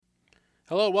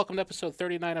Hello, welcome to episode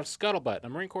 39 of Scuttlebutt, a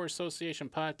Marine Corps Association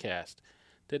podcast.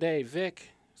 Today,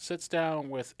 Vic sits down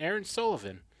with Aeron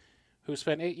Sullivan, who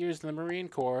spent 8 years in the Marine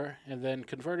Corps and then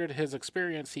converted his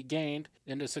experience he gained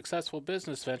into successful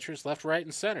business ventures left, right,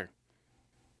 and center.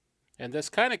 And this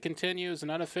kind of continues an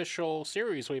unofficial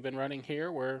series we've been running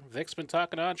here where Vic's been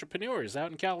talking to entrepreneurs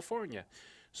out in California.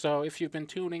 So if you've been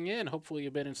tuning in, hopefully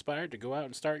you've been inspired to go out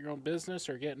and start your own business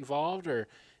or get involved or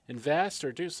invest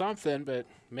or do something, but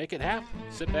make it happen.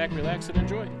 Sit back, relax, and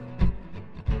enjoy.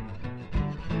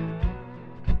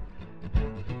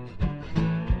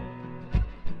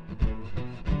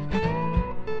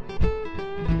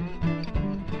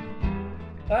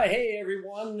 Hi, hey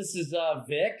everyone, this is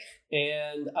Vic,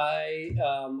 and I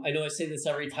know I say this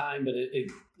every time, but I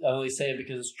only say it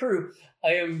because it's true.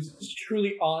 I am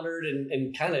truly honored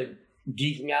and kind of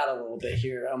geeking out a little bit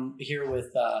here. I'm here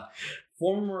with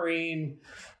former Marine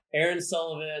Aeron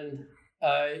Sullivan.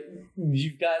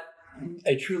 You've got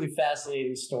a truly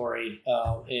fascinating story,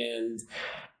 and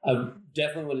I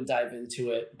definitely want to dive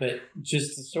into it, but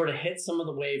just to sort of hit some of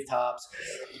the wave tops.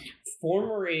 Former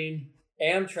Marine,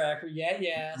 Amtracker,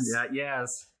 yes.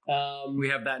 We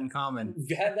have that in common.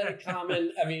 We have that in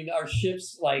common. I mean, our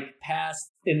ships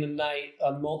passed in the night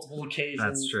on multiple occasions.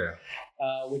 That's true.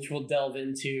 Which we'll delve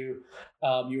into. You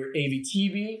were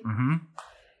AVTB. Mm-hmm.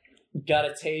 Got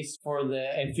a taste for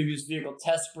the amphibious vehicle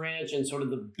test branch and sort of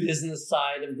the business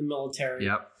side of the military.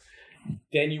 Yep.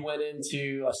 Then you went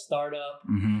into a startup.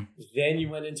 Mm-hmm. Then you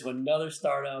went into another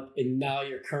startup, and now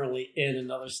you're currently in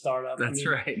another startup. That's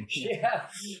right. Yeah.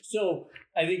 So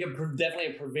I think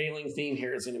definitely a prevailing theme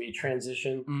here is going to be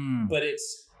transition. But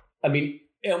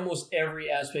almost every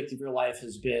aspect of your life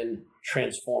has been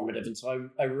transformative. And so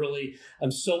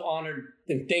I'm so honored,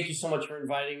 and thank you so much for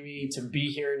inviting me to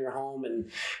be here in your home and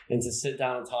to sit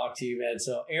down and talk to you, man.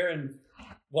 So Aeron,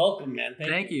 welcome, man.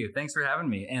 Thank you. Thanks for having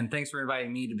me. And thanks for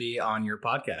inviting me to be on your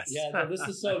podcast. Yeah, no, this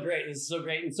is so great. And so,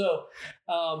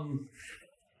 so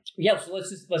let's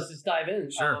just dive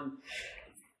in. Sure.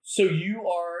 So you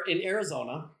are in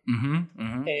Arizona. Mm-hmm.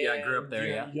 Mm-hmm. Yeah, I grew up there.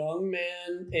 You're Yeah. a young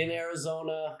man in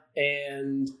Arizona,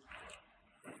 and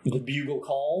the bugle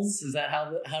calls. Is that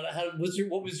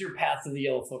what was your path to the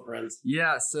Yellow Footprints?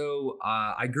 Yeah. So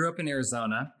I grew up in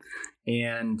Arizona,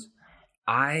 and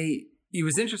it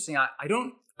was interesting. I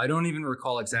don't even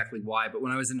recall exactly why, but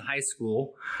when I was in high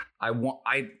school, I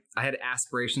had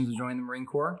aspirations to join the Marine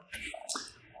Corps.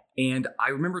 And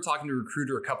I remember talking to a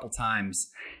recruiter a couple times,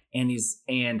 and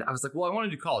I was like, well, I want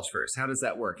to do college first. How does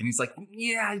that work? And he's like,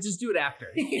 yeah, just do it after.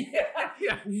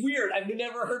 Yeah. Weird. I've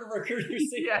never heard of a recruiter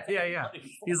say that. Yeah.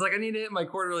 He's like, I need to hit my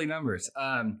quarterly numbers.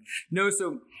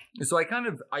 So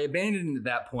I abandoned it at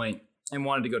that point and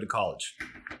wanted to go to college.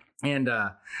 And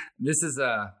this is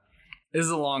a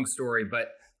long story, but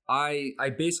I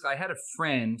had a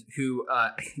friend who,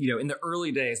 in the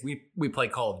early days, we play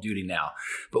Call of Duty now,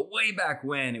 but way back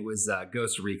when it was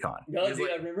Ghost Recon. No, dude,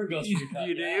 I remember Ghost Recon.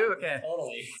 You do? Okay.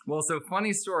 Totally. Well, so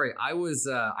funny story. I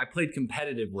played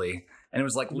competitively, and it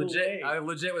was like legit. I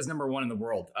legit was number one in the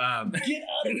world. Get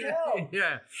out of town.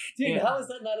 Yeah. Dude, how is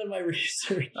that not in my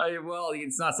research? Well,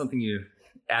 it's not something you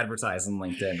advertise on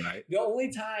LinkedIn, right? The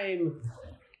only time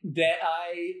that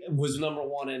I was number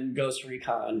one in Ghost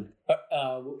Recon,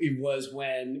 it was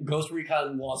when Ghost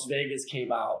Recon Las Vegas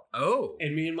came out. Oh.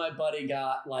 And me and my buddy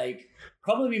got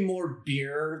probably more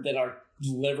beer than our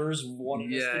livers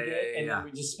wanted us to get. And then we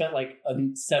just spent a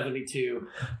 72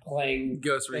 playing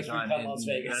Ghost Recon Las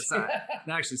Vegas. That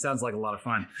actually sounds like a lot of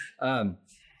fun.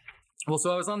 Well,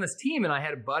 so I was on this team, and I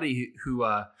had a buddy who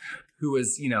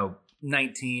was,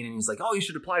 19, and he's like, oh, you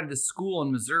should apply to this school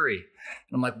in Missouri.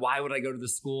 And I'm like, why would I go to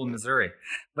this school in Missouri?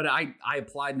 But I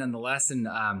applied nonetheless, and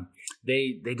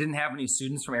they didn't have any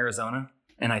students from Arizona.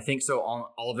 And I think so on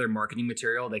all of their marketing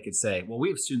material, they could say, well, we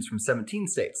have students from 17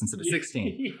 states instead of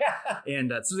 16. Yeah.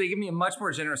 And so they give me a much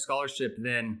more generous scholarship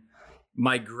than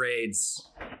my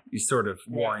grades sort of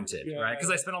warranted, right?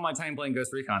 Because I spent all my time playing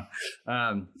Ghost Recon.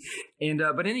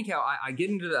 But anyhow, I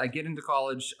get into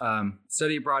college,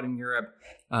 study abroad in Europe,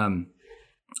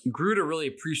 grew to really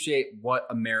appreciate what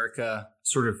America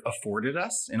sort of afforded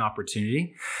us in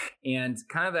opportunity, and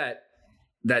kind of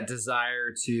that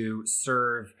desire to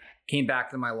serve came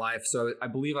back to my life. So I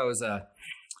believe I was a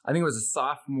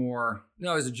sophomore.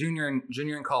 No, I was a junior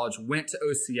in college. Went to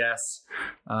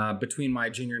OCS between my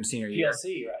junior and senior year.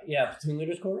 PLC, right? Yeah, between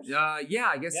leaders course. I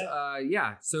guess.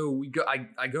 Yeah. So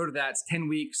I go to that. It's 10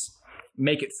 weeks.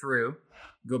 Make it through.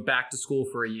 Go back to school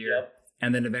for a year. Yep.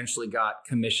 And then eventually got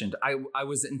commissioned. I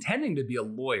was intending to be a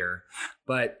lawyer,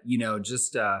 but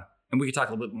and we could talk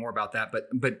a little bit more about that.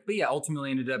 But yeah,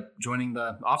 ultimately ended up joining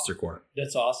the officer corps.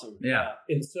 That's awesome. Yeah.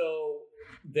 And so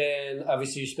then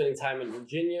obviously you're spending time in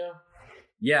Virginia.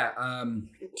 Yeah.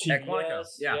 TBS, at Quantico.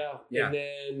 Yeah. And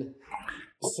then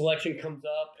selection comes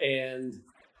up, and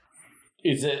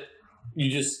is it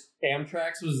you just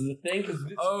Amtrak's was the thing? Because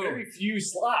it's very few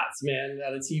slots, man,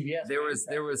 out of TBS.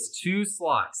 There was 2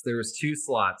 slots.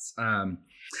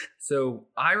 So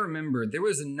I remember there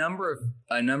was a number of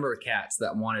cats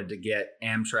that wanted to get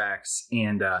Amtrak's,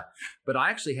 and but I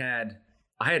actually had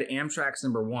Amtrak's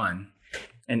number 1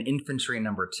 and infantry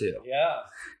number 2. Yeah.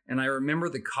 And I remember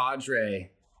the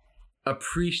cadre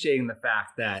appreciating the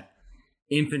fact that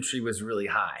infantry was really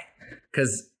high,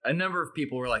 because a number of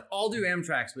people were like, "I'll do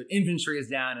Amtrak's, but infantry is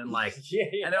down," and like,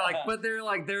 and they're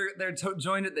like, they're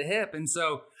joined at the hip. And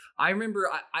so I remember,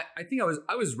 I think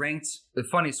I was ranked. The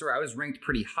funny story, I was ranked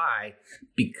pretty high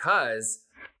because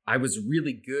I was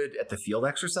really good at the field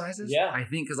exercises. Yeah. I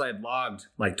think because I had logged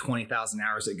like 20,000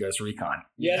 hours at Ghost Recon.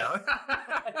 Yeah. You know?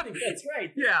 I think that's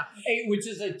right. Yeah. Hey, which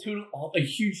is a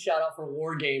huge shout out for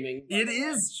wargaming. It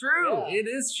is true. Yeah. It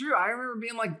is true. I remember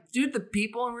being like, dude, the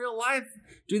people in real life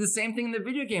do the same thing in the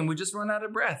video game. We just run out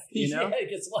of breath, you know? Yeah,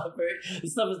 it gets the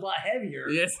stuff is a lot heavier.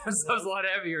 Yes, the stuff's a lot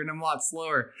heavier and I'm a lot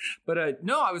slower. But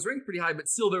no, I was ranked pretty high, but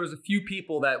still there was a few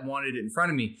people that wanted it in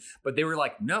front of me. But they were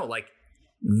like, no, like,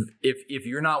 if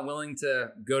you're not willing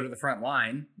to go to the front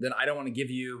line, then I don't want to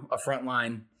give you a front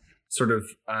line sort of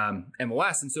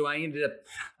MOS. And so I ended up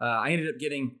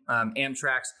getting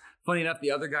Amtrak's. Funny enough, the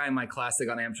other guy in my class that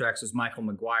got Amtrak's was Michael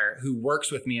McGuire, who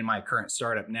works with me in my current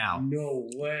startup now. No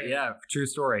way. Yeah, true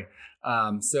story.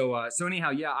 So anyhow,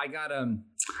 yeah, I got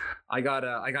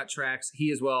tracks.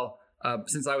 He as well.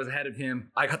 Since I was ahead of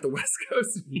him, I got the West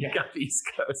Coast. He got the East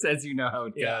Coast, as you know how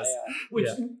it goes. Yeah. Which.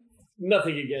 Yeah.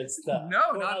 Nothing against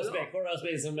Courthouse Bay. Courthouse Bay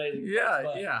is amazing.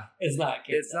 Yeah. It's not.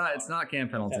 It's not Camp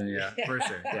Pendleton. Yeah, for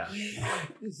sure. Yeah.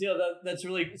 So that's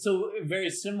really so. Very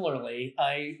similarly,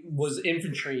 I was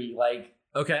infantry all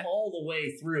the way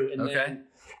through, and then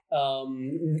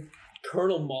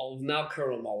Colonel Mullins, not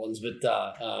Colonel Mullins, but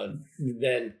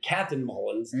then Captain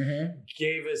Mullins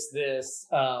gave us this.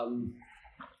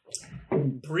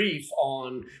 Brief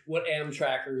on what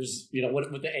Amtrackers,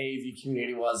 what the AAV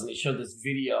community was, and they showed this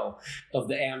video of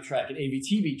the Amtrak and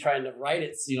AVTB trying to write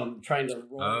it, trying to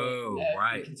roll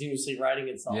it, continuously writing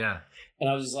itself. Yeah. And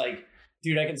I was just like,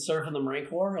 dude, I can surf in the Marine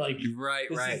Corps, like right.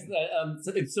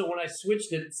 So when I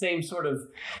switched it, same sort of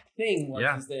thing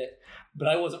was that, but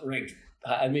I wasn't ranked.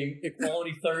 I mean,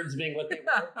 equality thirds being what they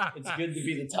were, it's good to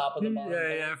be the top of the bottom.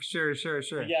 Yeah, sure.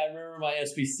 But yeah, I remember my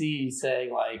SBC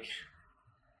saying like,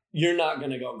 "You're not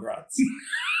going to go grunts."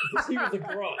 He was a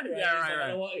grunt, right? Yeah,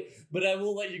 right. But I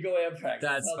will let you go Amtrak.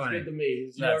 That's sounds funny. good to me.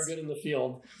 You are good in the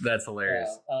field. That's hilarious.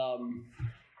 So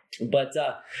that's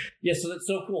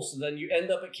so cool. So then you end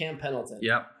up at Camp Pendleton.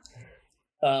 Yep.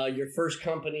 Your first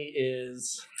company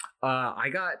is? I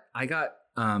got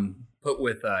put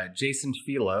with Jason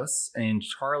Philos and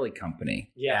Charlie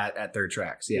Company at Third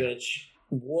Tracks. Yeah. Which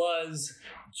was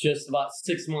just about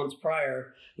 6 months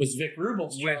prior was Vic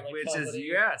Rubel's Charlie which Company.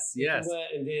 Is yes. He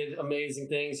went and did amazing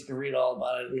things. You can read all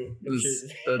about it. The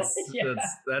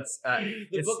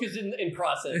book is in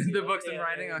process. The book's in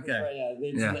writing. Okay.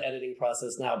 It's in the editing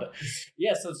process now. But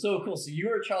yeah, so cool. So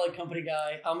you're a Charlie Company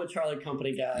guy. I'm a Charlie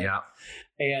Company guy. Yeah.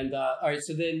 And all right,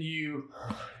 so then you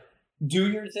do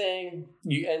your thing.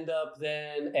 You end up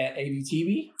then at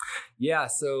AVTB. Yeah.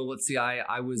 So let's see.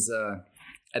 I was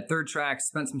at Third Track,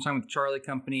 spent some time with Charlie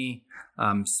Company,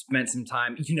 spent some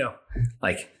time, you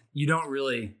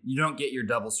don't get your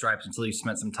double stripes until you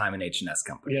spent some time in H&S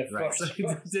Company. Yeah, right? So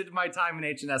I did my time in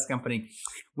H&S Company,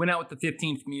 went out with the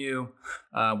 15th MU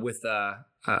with 3rd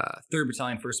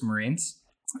Battalion, 1st Marines,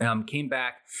 came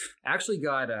back, actually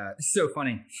got, so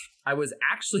funny, I was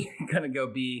actually going to go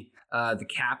be the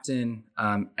captain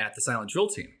at the Silent Drill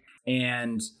Team.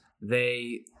 And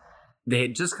they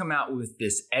had just come out with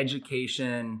this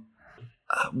education,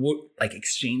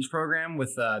 exchange program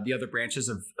with the other branches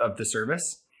of the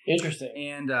service. Interesting.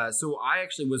 And so I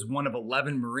actually was one of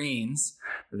 11 Marines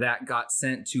that got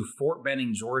sent to Fort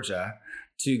Benning, Georgia,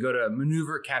 to go to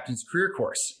maneuver captain's career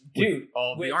course. Dude,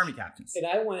 all the Army captains. And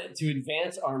I went to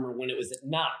advanced armor when it was at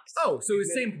Knox. Oh, so it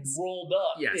was same rolled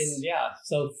up. Yes.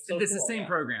 So it's cool. The same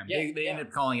program. Yeah, they ended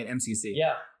up calling it MCC.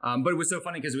 Yeah. But it was so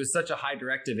funny because it was such a high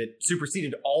directive. It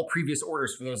superseded all previous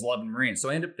orders for those 11 Marines. So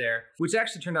I ended up there, which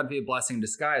actually turned out to be a blessing in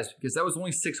disguise because that was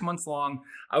only 6 months long.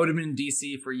 I would have been in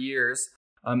DC for years.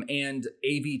 And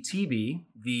AVTB,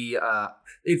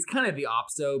 it's kind of the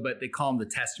OPSO, but they call him the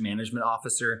test management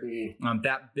officer.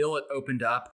 That billet opened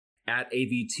up at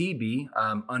AVTB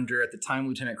under, at the time,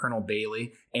 Lieutenant Colonel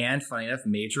Bailey and, funny enough,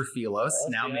 Major Philos,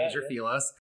 Major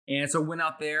Philos. And so went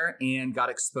out there and got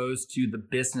exposed to the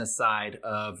business side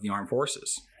of the armed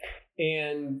forces.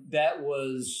 And that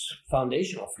was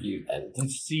foundational for you then, to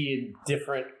see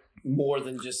different, more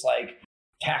than just like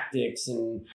tactics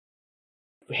and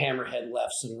hammerhead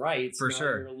lefts and rights. For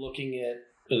sure. You're looking at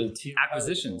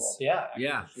acquisitions. Yeah.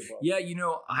 Yeah. You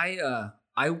know, I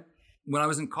when I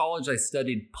was in college, I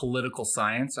studied political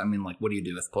science. I mean, like, what do you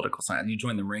do with political science? You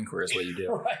join the Marine Corps is what you do.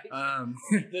 Right.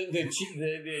 The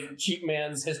cheap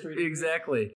man's history.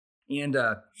 Exactly. And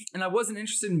I wasn't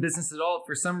interested in business at all.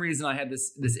 For some reason, I had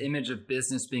this image of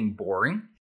business being boring.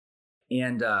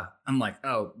 And I'm like,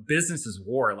 oh, business is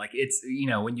war. Like, it's, you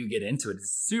know, when you get into it,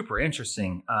 it's super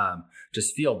interesting.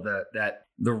 Just feel that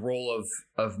the role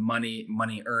of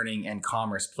money earning and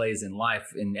commerce plays in life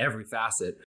in every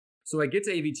facet. So I get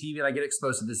to AVTV and I get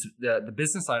exposed to this the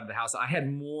business side of the house. I had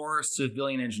more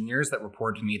civilian engineers that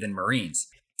reported to me than Marines.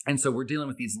 And so we're dealing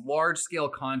with these large scale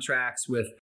contracts with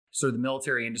sort of the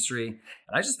military industry. And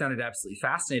I just found it absolutely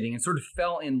fascinating and sort of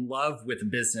fell in love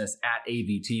with business at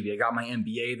AVTV. I got my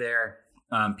MBA there,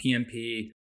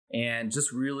 PMP, and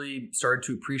just really started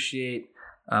to appreciate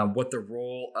what the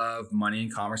role of money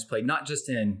and commerce played, not just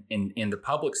in the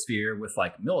public sphere with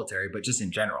like military, but just in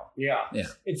general. Yeah.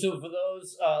 And so for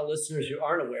those listeners who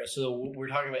aren't aware, so we're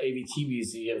talking about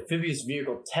AVTBs, the Amphibious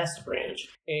Vehicle Test Branch.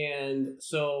 And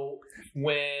so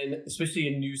when, especially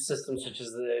in new systems such as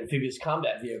the Amphibious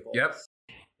Combat Vehicle,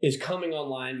 is coming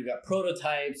online, we've got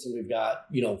prototypes and we've got,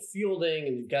 you know, fielding,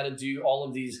 and we've got to do all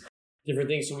of these different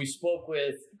things. So we spoke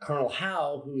with Colonel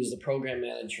Howe, who is the program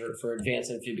manager for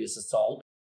Advanced Amphibious Assault.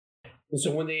 And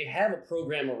so when they have a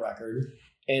program of record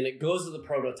and it goes to the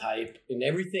prototype and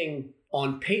everything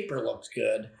on paper looks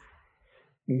good,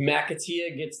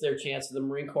 McAtea gets their chance. The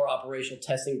Marine Corps Operational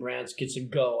Testing Branch gets a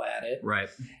go at it. Right.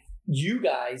 You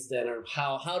guys then are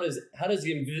how does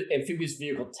the Amphibious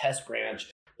Vehicle Test Branch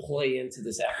play into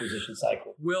this acquisition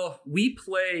cycle? Well, we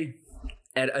play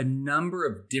at a number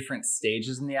of different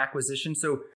stages in the acquisition.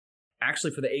 So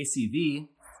actually for the ACV,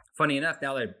 funny enough,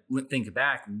 now that I think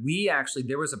back,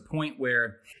 there was a point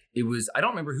where it was, I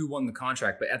don't remember who won the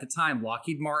contract, but at the time,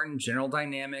 Lockheed Martin, General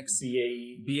Dynamics,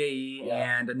 BAE,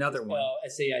 and another one.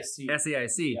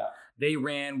 SAIC. Yeah.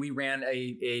 We ran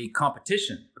a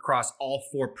competition across all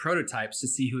 4 prototypes to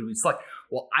see who we select.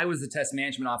 Well, I was the test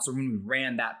management officer when we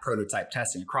ran that prototype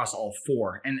testing across all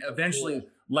 4, and eventually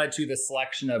led to the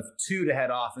selection of 2 to head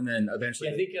off, and then eventually.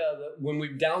 I think when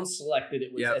we down selected,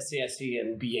 it was SAIC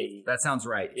and BAE. That sounds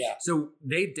right. Yeah. So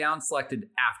they down selected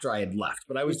after I had left,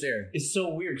 but I was there. It's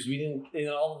so weird because we didn't, in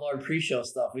all of our pre-show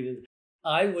stuff, we didn't.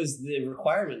 I was the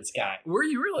requirements guy. Were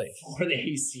you really? For the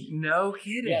AC. No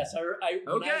kidding. Yes. I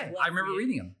remember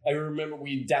reading them. I remember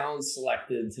we down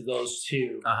selected to those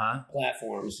 2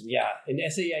 platforms. Yeah. And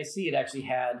SAIC had actually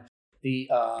had the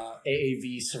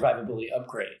AAV survivability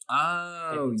upgrade.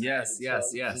 Oh, yes.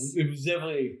 It was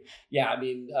definitely, I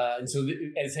mean, and so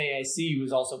SAIC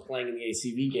was also playing in the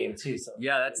ACV game too. So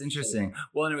yeah, that's interesting.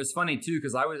 Well, and it was funny too,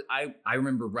 because I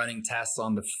remember running tests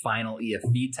on the final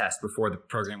EFV test before the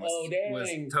program was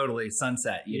totally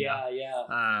sunset. You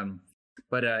know?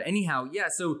 But anyhow,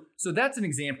 so that's an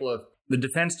example of the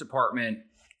Defense Department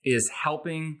is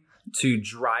helping to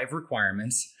drive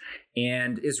requirements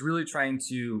and is really trying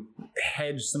to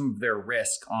hedge some of their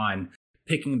risk on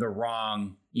picking the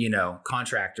wrong,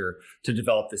 contractor to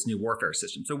develop this new warfare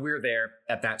system. So we're there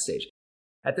at that stage.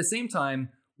 At the same time,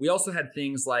 we also had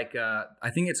things like,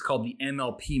 I think it's called the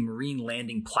MLP Marine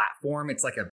Landing Platform. It's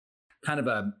like a kind of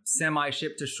a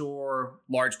semi-ship to shore,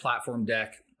 large platform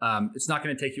deck. It's not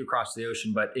going to take you across the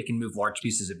ocean, but it can move large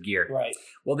pieces of gear. Right.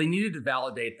 Well, they needed to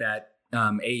validate that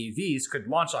AAVs could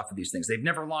launch off of these things. They've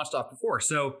never launched off before.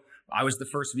 So I was the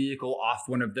first vehicle off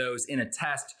one of those in a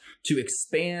test to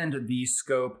expand the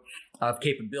scope of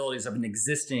capabilities of an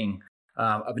existing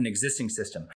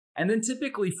system. And then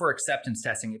typically for acceptance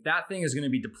testing, if that thing is going to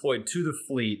be deployed to the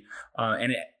fleet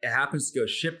and it happens to go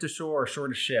ship to shore or shore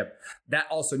to ship, that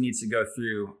also needs to go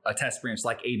through a test branch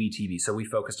like AVTV. So we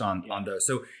focused on those.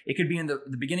 So it could be in the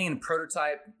beginning in a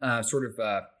prototype,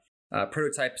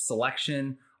 prototype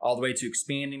selection, all the way to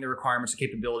expanding the requirements and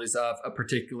capabilities of a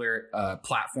particular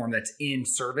platform that's in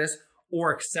service,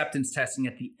 or acceptance testing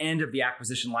at the end of the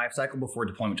acquisition lifecycle before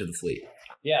deployment to the fleet.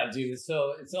 Yeah, dude.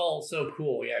 So it's all so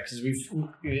cool. Yeah, because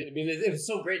it's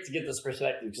so great to get this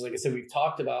perspective. Because like I said, we've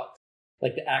talked about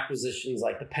like the acquisitions,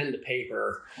 like the pen to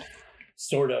paper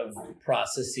sort of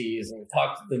processes, and we've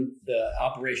talked the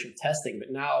operational testing.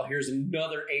 But now here's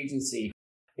another agency,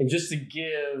 and just to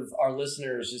give our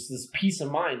listeners just this peace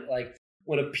of mind, like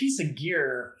when a piece of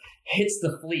gear hits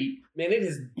the fleet, man, it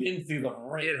has been through the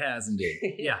ringer. It has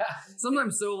indeed. Yeah.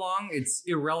 Sometimes so long, it's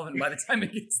irrelevant by the time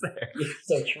it gets there. It's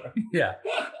so true. Yeah.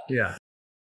 Yeah.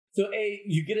 So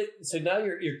you get it. So now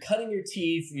you're cutting your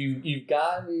teeth. You've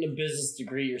gotten a business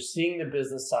degree. You're seeing the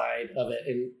business side of it,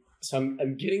 and so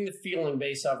I'm getting the feeling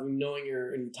based off of knowing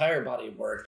your entire body of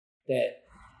work that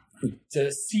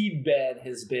the seed bed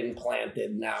has been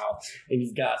planted now, and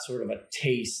you've got sort of a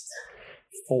taste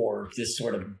for this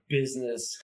sort of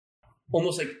business,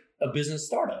 almost like a business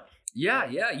startup. Yeah.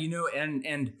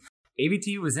 And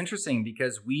AVT was interesting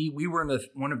because we were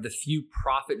one of the few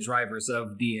profit drivers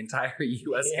of the entire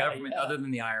U.S. government, other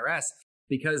than the IRS.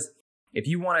 Because if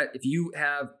you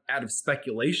have, out of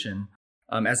speculation,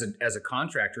 as a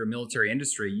contractor, a military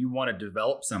industry, you want to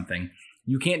develop something,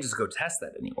 you can't just go test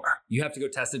that anywhere. You have to go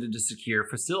test it at a secure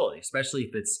facility, especially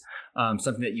if it's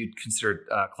something that you'd consider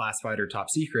classified or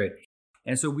top secret.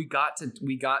 And so we got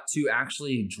to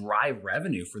actually drive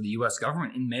revenue for the U.S.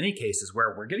 government in many cases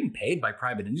where we're getting paid by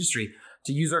private industry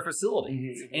to use our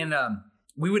facility. Mm-hmm. And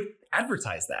we would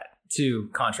advertise that to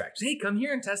contractors. Hey, come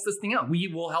here and test this thing out. We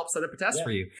will help set up a test for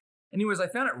you. Anyways, I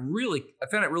found it really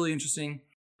interesting.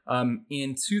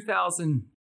 In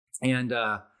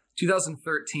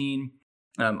 2013,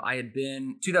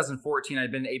 2014,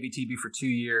 I'd been at ABTB for 2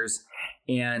 years,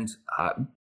 and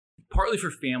partly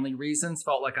for family reasons,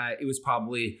 felt like it was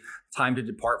probably time to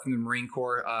depart from the Marine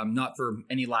Corps. Not for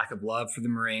any lack of love for the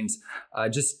Marines,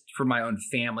 just for my own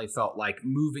family, felt like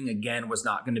moving again was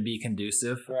not going to be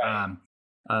conducive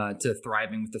to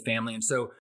thriving with the family. And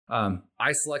so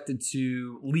I selected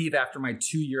to leave after my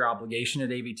 2-year obligation at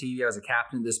AVT. I was a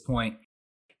captain at this point.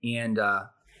 And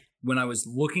when I was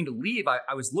looking to leave,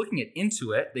 I was looking at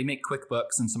Intuit. They make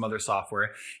QuickBooks and some other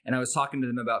software. And I was talking to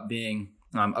them about being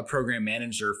a program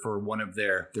manager for one of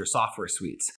their software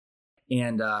suites.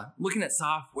 And looking at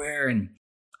software, and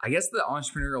I guess the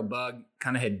entrepreneurial bug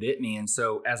kind of had bit me. And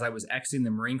so as I was exiting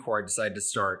the Marine Corps, I decided to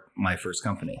start my first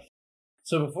company.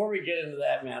 So before we get into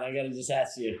that, man, I got to just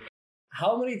ask you,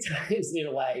 how many times in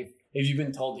your life have you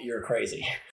been told that you're crazy?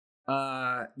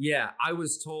 Yeah, I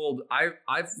was told.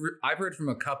 I've heard from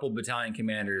a couple battalion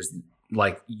commanders,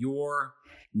 like, you're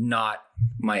not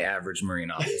my average Marine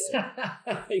officer.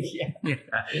 Yeah.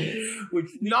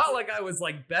 Which, not like I was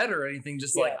like better or anything,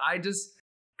 just like I just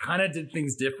kind of did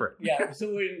things different. Yeah.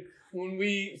 So when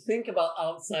we think about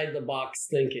outside the box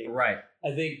thinking, right,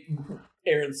 I think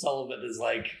Aeron Sullivan is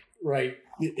like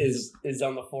is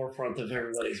on the forefront of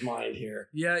everybody's mind here.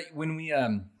 Yeah, when we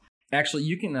actually,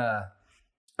 you can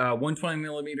 120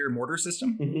 millimeter mortar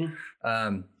system.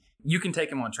 Mm-hmm. You can take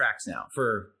them on tracks now.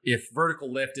 For if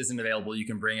vertical lift isn't available, you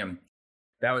can bring them.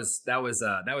 That was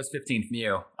 15 from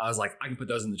you. I was like, I can put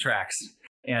those in the tracks.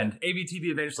 And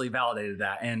AVTB eventually validated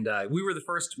that, and we were the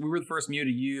first MEU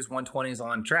to use 120s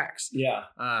on tracks. Yeah.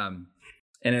 And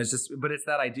it's just, but it's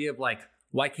that idea of like,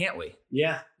 why can't we?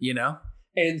 Yeah. You know.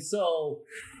 And so,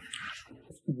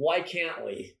 why can't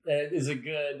we? That is a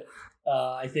good,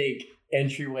 I think,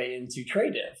 entryway into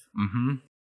trade div. Mm-hmm.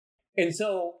 And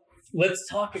so, let's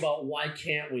talk about why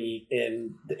can't we,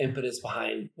 and the impetus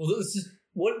behind. Well, let's just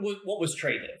what was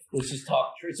trade div? Let's just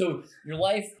talk. So your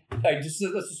life. Let's just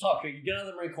talk. You get out of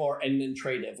the Marine Corps and then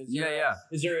trade div. Is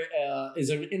there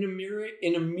an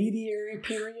intermediary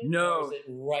period? No. Or is it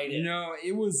right in? No,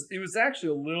 it was actually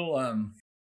a little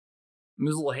it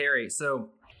was a little hairy. So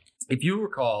if you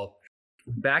recall,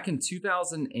 back in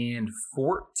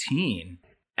 2014,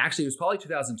 actually it was probably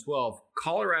 2012,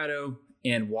 Colorado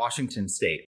and Washington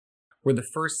State were the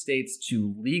first states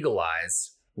to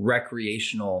legalize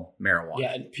recreational marijuana.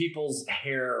 Yeah, and people's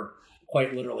hair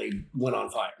quite literally went on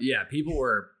fire. Yeah, people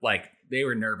were like, they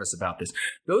were nervous about this.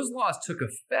 Those laws took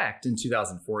effect in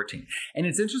 2014. And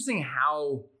it's interesting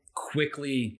how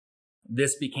quickly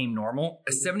this became normal.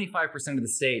 75% of the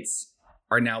states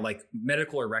are now like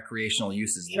medical or recreational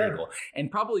use is legal. And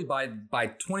probably by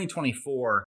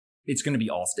 2024, it's going to be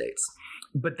all states.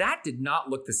 But that did not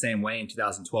look the same way in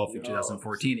 2012 through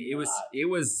 2014. It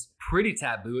was pretty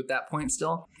taboo at that point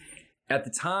still. At the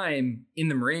time, in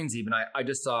the Marines even, I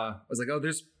was like, oh,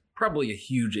 there's probably a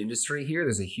huge industry here.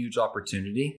 There's a huge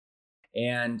opportunity.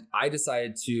 And I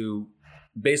decided to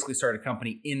basically start a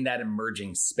company in that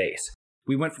emerging space.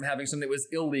 We went from having something that was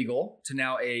illegal to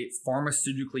now a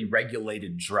pharmaceutically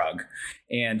regulated drug,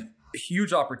 and a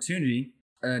huge opportunity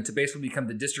to basically become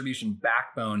the distribution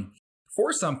backbone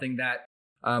for something that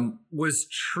was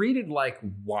treated like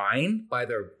wine by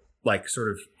the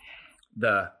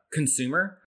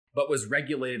consumer, but was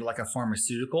regulated like a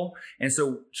pharmaceutical. And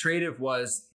so Tradive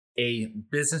was a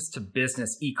business to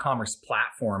business e-commerce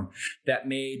platform that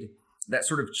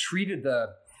sort of treated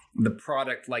the the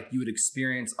product like you would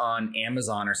experience on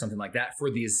Amazon or something like that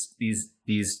for these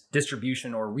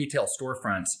distribution or retail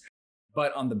storefronts.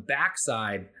 But on the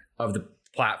backside of the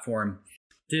platform,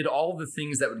 did all the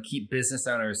things that would keep business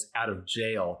owners out of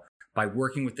jail by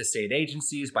working with the state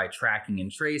agencies, by tracking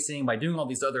and tracing, by doing all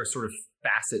these other sort of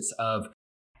facets of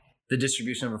the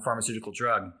distribution of a pharmaceutical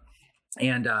drug.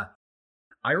 And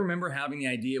I remember having the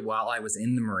idea while I was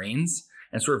in the Marines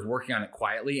and sort of working on it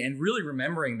quietly and really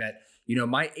remembering that,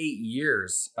 my 8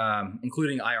 years,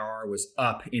 including IRR, was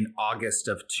up in August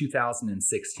of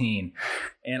 2016.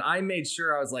 And I made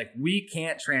sure I was like, we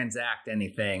can't transact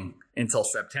anything until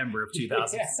September of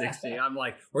 2016. I'm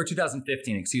like, or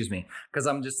 2015, excuse me. Because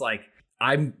I'm just like,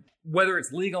 whether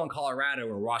it's legal in Colorado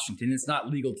or Washington, it's not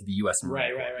legal to the U.S.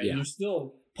 Marine Corps. Right. Yeah. You're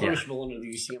still punishable under the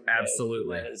UCMJ.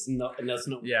 Absolutely. And that's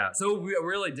no. Yeah. So we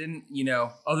really didn't,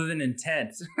 other than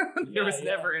intent, there was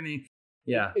never any.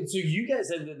 Yeah. And so you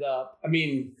guys ended up,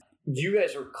 you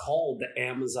guys were called the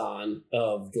Amazon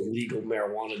of the legal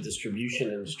marijuana distribution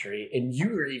industry, and you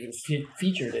were even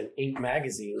featured in Inc.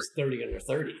 magazine's 30 Under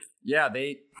 30. Yeah,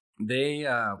 we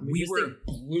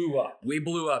blew up. We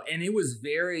blew up, and it was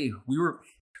we were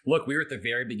at the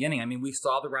very beginning. We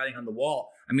saw the writing on the wall.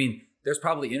 There's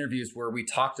probably interviews where we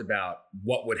talked about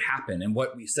what would happen, and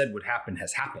what we said would happen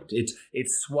has happened. It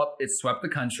swept the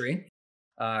country.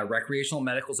 Recreational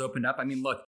medicals opened up.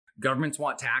 Look, governments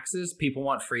want taxes, people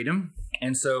want freedom.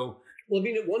 And so,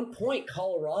 at one point,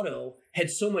 Colorado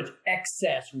had so much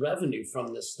excess revenue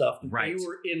from this stuff that they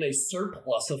were in a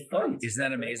surplus of funds. Isn't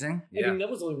that amazing?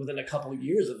 That was only within a couple of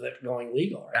years of it going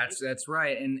legal. Right? That's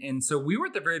right. And so we were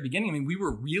at the very beginning. We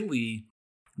were really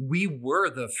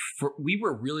the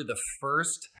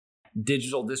first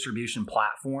digital distribution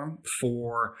platform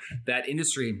for that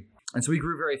industry. And so we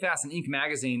grew very fast. And Inc.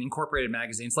 magazine, Incorporated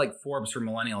magazine, it's like Forbes for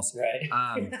millennials. Right.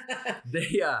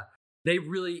 They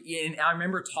really, and I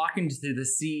remember talking to the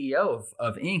CEO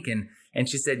of Inc. and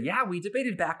she said, yeah, we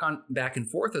debated back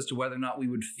and forth as to whether or not we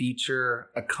would feature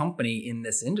a company in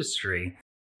this industry.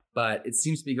 But it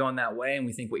seems to be going that way. And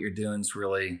we think what you're doing is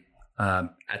really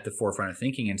at the forefront of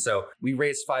thinking. And so we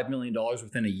raised $5 million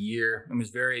within a year. It was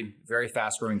very, very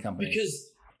fast growing company.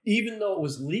 Because even though it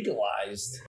was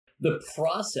legalized, the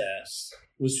process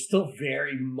was still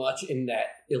very much in that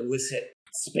illicit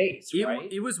space, right?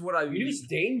 It was it was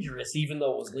dangerous, even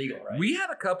though it was legal, right? We had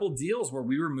a couple deals where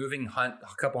we were moving a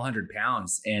couple 100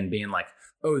 pounds and being like,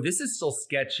 oh, this is still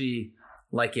sketchy,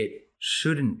 like it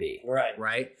shouldn't be.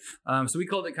 Right. So we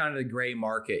called it kind of the gray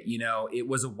market. It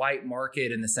was a white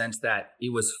market in the sense that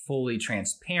it was fully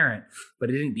transparent,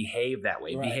 but it didn't behave that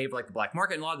way. It behaved like the black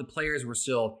market. And a lot of the players were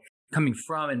still coming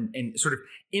from and sort of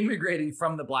immigrating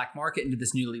from the black market into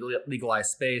this new legalized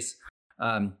space.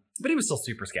 But it was still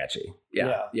super sketchy.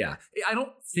 Yeah. I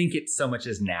don't think it so much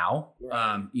as now,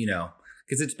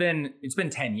 because it's been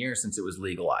 10 years since it was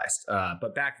legalized.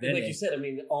 But back then, like you said,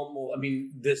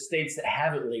 the states that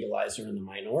haven't legalized are in the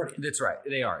minority. That's right.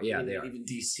 They are. Yeah, they are. Even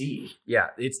DC.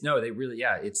 Yeah. It's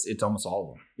almost all of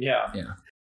them. Yeah. Yeah.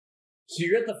 So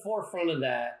you're at the forefront of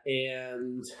that,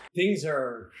 and things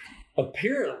are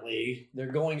apparently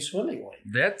they're going swimmingly.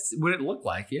 That's what it looked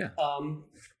like. Yeah.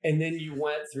 And then you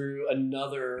went through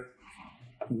another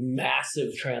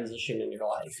massive transition in your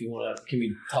life. Can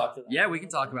we talk to that? Yeah, we can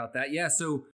talk about that. Yeah.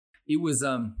 So it was,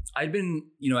 I'd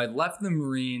left the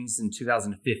Marines in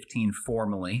 2015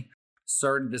 formally,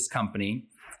 started this company,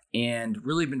 and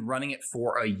really been running it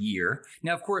for a year.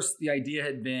 Now, of course, the idea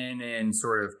had been in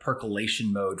sort of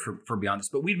percolation mode for beyond this,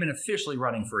 but we'd been officially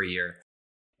running for a year.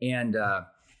 And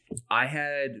I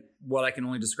had what I can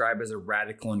only describe as a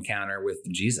radical encounter with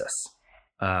Jesus.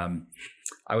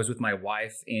 I was with my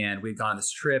wife and we'd gone on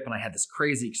this trip and I had this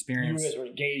crazy experience. You guys were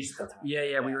engaged at the time.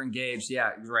 Yeah, we were engaged.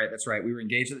 Yeah, right. That's right. We were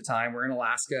engaged at the time. We're in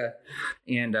Alaska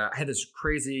and I had this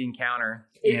crazy encounter.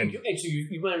 And actually,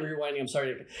 you mind rewinding? I'm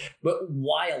sorry, but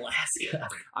why Alaska?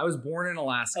 I was born in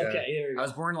Alaska. Okay, there you go. I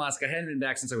was born in Alaska. I hadn't been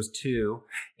back since I was 2,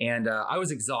 and I was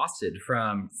exhausted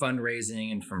from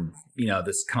fundraising and from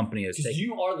this company. Because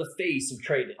you are the face of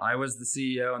trading. I was the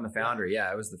CEO and the founder.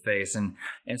 Yeah, I was the face, and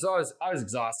so I was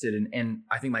exhausted, and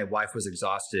I think my wife was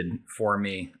exhausted for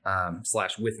me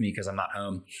 / with me because I'm not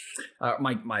home.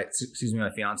 My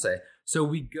fiance. So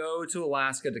we go to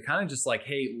Alaska to kind of just like,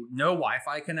 hey, no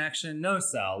Wi-Fi connection, no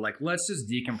cell. Like, let's just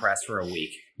decompress for a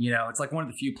week. It's like one of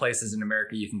the few places in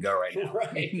America you can go right now.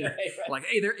 Right. Like,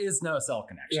 hey, there is no cell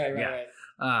connection. Right.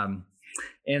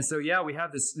 And so, we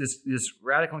have this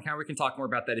radical encounter. We can talk more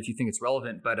about that if you think it's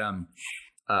relevant. But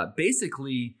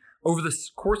basically, over the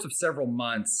course of several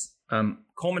months,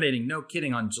 culminating, no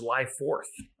kidding, on July 4th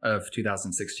of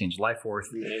 2016, July 4th,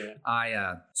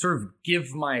 I sort of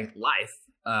give my life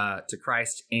to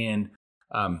Christ, and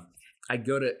I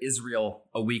go to Israel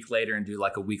a week later and do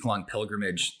like a week-long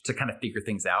pilgrimage to kind of figure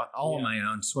things out all on my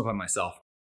own, just by myself.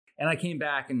 And I came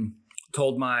back and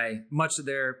told much of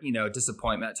their,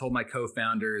 disappointment. I told my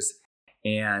co-founders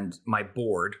and my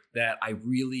board that I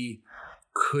really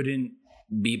couldn't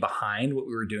be behind what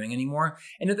we were doing anymore.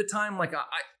 And at the time, like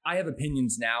I have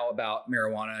opinions now about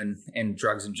marijuana and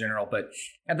drugs in general, but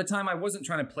at the time I wasn't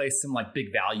trying to place some like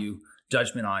big value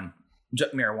judgment on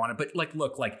marijuana. But look,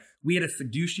 we had a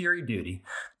fiduciary duty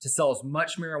to sell as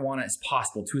much marijuana as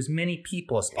possible to as many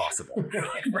people as possible,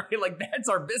 right? Like that's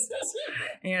our business.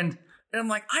 And I'm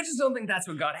like, I just don't think that's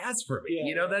what God has for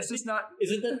me. Yeah. That's just not.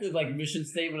 Isn't that the mission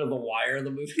statement of The Wire,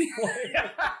 the movie?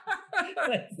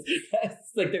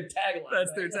 That's like their tagline.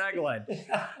 That's their tagline.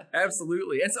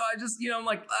 Absolutely. And so I just, I'm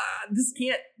like,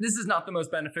 this is not the most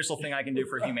beneficial thing I can do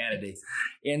for humanity.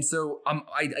 And so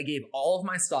I gave all of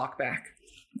my stock back.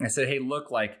 I said, hey, look,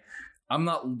 like I'm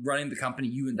not running the company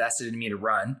you invested in me to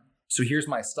run. So here's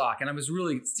my stock. And I was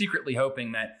really secretly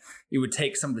hoping that it would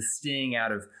take some of the sting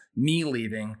out of me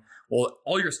leaving. Well,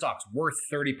 all your stock's worth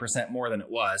 30% more than it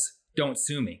was. Don't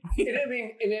sue me.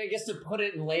 and I guess to put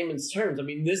it in layman's terms,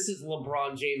 this is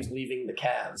LeBron James leaving the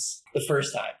Cavs the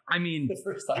first time. The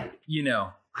first time.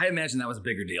 I imagine that was a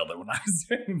bigger deal than what I was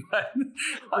doing, but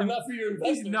not for your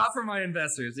investors. Not for my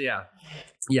investors. Yeah.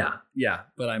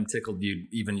 But I'm tickled you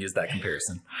even use that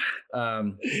comparison.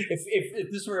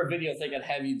 If this were a video thing, I'd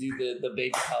have you do the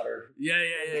baby powder.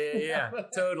 Yeah.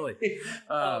 Totally.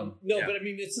 But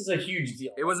this is a huge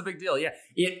deal. It was a big deal. Yeah.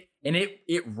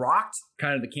 It rocked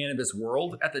kind of the cannabis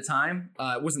world at the time.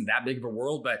 It wasn't that big of a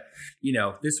world, but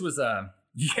this was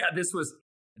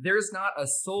there's not a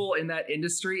soul in that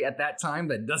industry at that time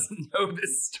that doesn't know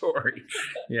this story.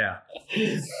 Yeah.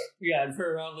 Yeah, and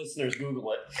for our listeners,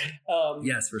 Google it.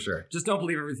 Yes, for sure. Just don't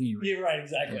believe everything you read. You're right,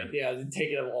 exactly. Yeah,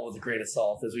 take it all with a grain of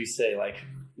salt, as we say, like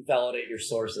validate your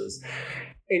sources.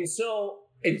 And so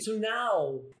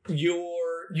now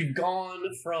you've gone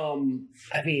from,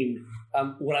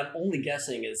 what I'm only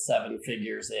guessing is 7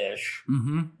 figures ish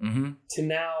to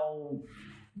now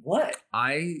what?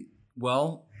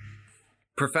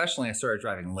 Professionally, I started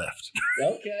driving Lyft.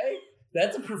 Okay.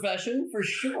 That's a profession for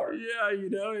sure. Yeah,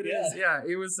 it is. Yeah,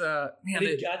 it was. Got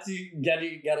to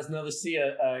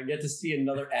see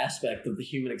another aspect of the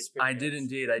human experience. I did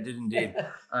indeed.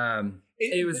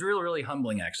 It was really, really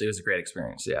humbling. Actually, it was a great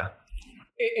experience. Yeah.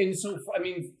 And so,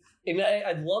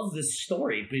 I love this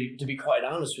story. To be quite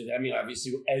honest with you,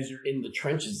 obviously, as you're in the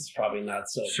trenches, it's probably not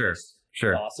so sure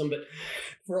awesome. But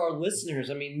for our listeners,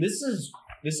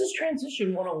 this is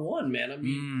transition 101, man.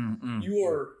 You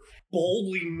are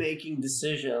boldly making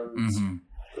decisions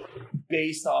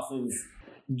based off of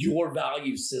your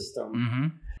value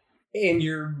system. And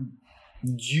you're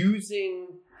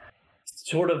using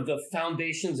sort of the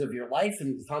foundations of your life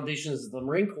and the foundations of the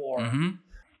Marine Corps.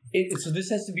 So this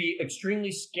has to be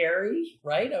extremely scary,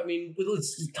 right?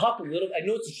 Let's talk a little. I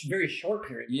know it's a very short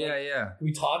period. Yeah. Can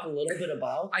we talk a little bit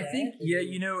about that? I think,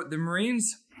 the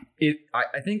Marines...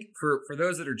 I think for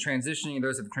those that are transitioning,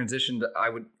 those that have transitioned, I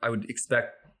would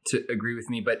expect to agree with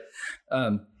me. But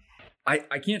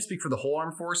I can't speak for the whole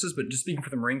armed forces, but just speaking for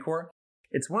the Marine Corps,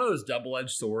 it's one of those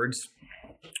double-edged swords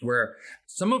where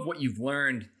some of what you've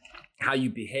learned, how you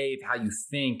behave, how you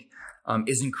think,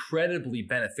 is incredibly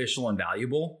beneficial and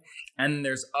valuable. And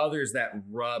there's others that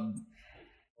rub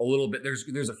a little bit.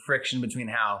 There's a friction between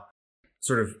how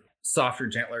sort of softer,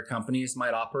 gentler companies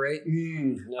might operate.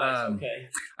 Nice. Okay.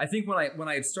 I think when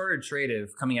I had started Tradive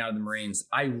coming out of the Marines,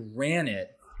 I ran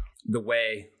it the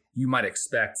way you might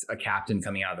expect a captain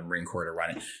coming out of the Marine Corps to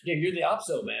run it. Yeah, you're the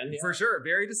opso, man. Yeah. For sure.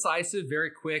 Very decisive, very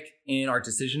quick in our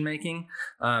decision making.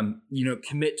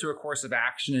 Commit to a course of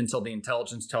action until the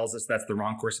intelligence tells us that's the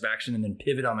wrong course of action, and then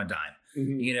pivot on a dime.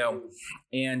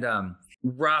 And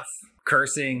rough,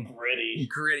 cursing, gritty,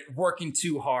 working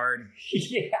too hard,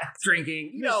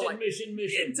 drinking,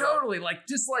 mission. Totally,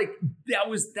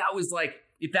 that was like,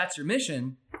 if that's your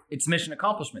mission, it's mission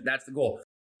accomplishment. That's the goal.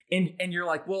 And you're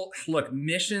like, well, look,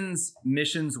 missions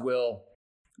will.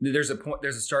 There's a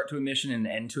start to a mission and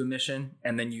an end to a mission,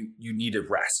 and then you need to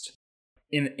rest.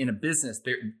 In a business,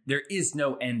 there is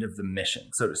no end of the mission,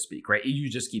 so to speak, right? You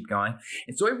just keep going.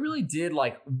 And so I really did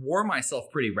wore myself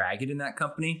pretty ragged in that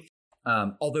company.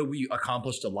 Although we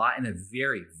accomplished a lot in a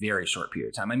very, very short period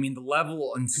of time. The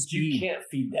level and speed. You can't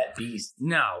feed that beast.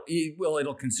 No,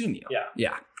 it'll consume you.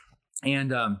 Yeah.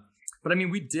 And, but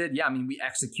we did, we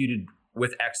executed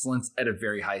with excellence at a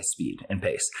very high speed and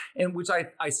pace, and which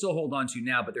I still hold on to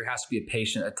now, but there has to be a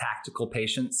tactical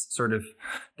patience sort of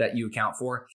that you account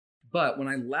for. But when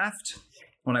I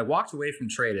walked away from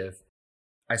Tradive,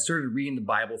 I started reading the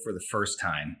Bible for the first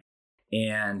time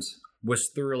and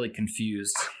was thoroughly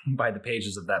confused by the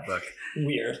pages of that book.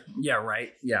 Weird. Yeah,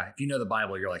 right. Yeah. If you know the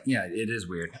Bible, you're like, yeah, it is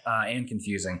weird and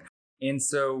confusing. And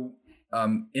so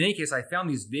in any case, I found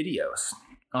these videos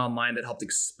online that helped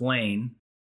explain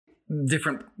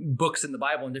different books in the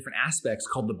Bible and different aspects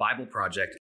called the Bible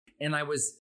Project. And I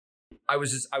was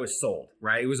sold,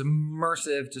 right? It was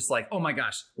immersive, just like, oh my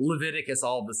gosh, Leviticus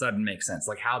all of a sudden makes sense,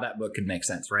 like how that book could make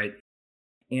sense, right?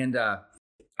 And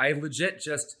I legit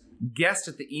just guessed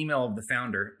at the email of the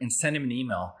founder and sent him an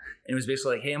email. And it was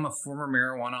basically like, hey, I'm a former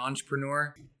marijuana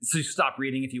entrepreneur. So you stop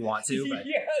reading if you want to. But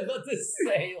Yeah, I was about to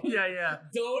say. Like, yeah.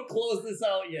 Don't close this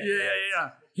out yet. Yeah.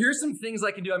 Here's some things I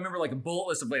can do. I remember like a bullet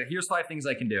list of like, here's 5 things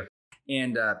I can do.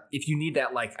 And if you need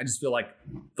that, like, I just feel like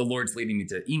the Lord's leading me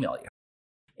to email you.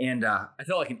 And I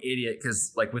felt like an idiot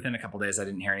because like within a couple of days, I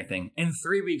didn't hear anything. And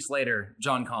 3 weeks later,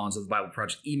 John Collins of the Bible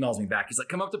Project emails me back. He's like,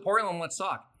 come up to Portland, let's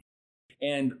talk.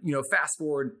 And, fast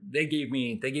forward, they gave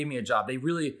me a job. I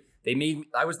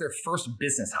was their first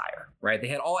business hire, right? They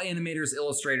had all animators,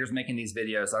 illustrators making these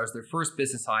videos. I was their first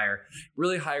business hire,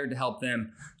 really hired to help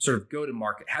them sort of go to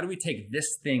market. How do we take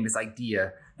this thing, this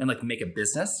idea, and like make a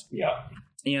business? Yeah.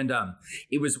 And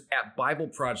it was at Bible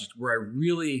Project where I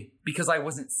really, because I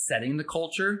wasn't setting the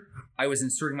culture, I was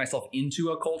inserting myself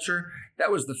into a culture. That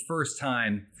was the first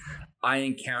time I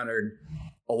encountered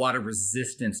a lot of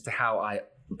resistance to how I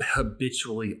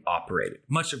habitually operated,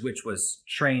 much of which was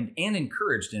trained and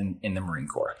encouraged in the Marine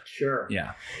Corps. Sure.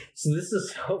 Yeah. So this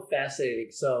is so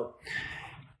fascinating. So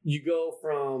you go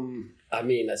from, a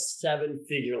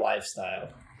 7-figure lifestyle,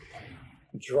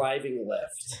 driving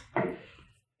Lyft,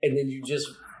 and then you just,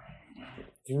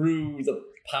 through the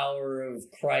power of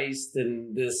Christ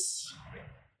and this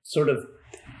sort of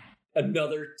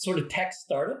another sort of tech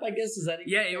startup, I guess, is that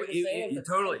it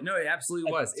totally. No, it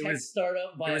absolutely was. It was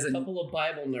startup by a couple of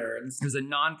Bible nerds. It was a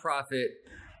nonprofit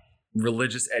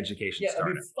religious education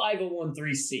startup.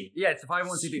 501(c)(3). Yeah, it's a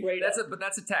 501(c)(3). But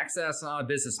that's a tax ass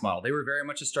business model. They were very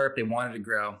much a startup. They wanted to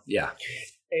grow. Yeah.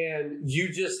 And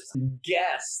you just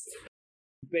guessed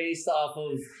based off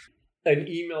of an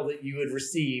email that you had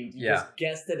received. You just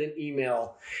guessed at an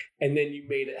email, and then you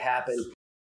made it happen.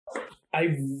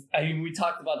 We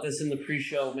talked about this in the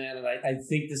pre-show, man, and I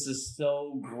think this is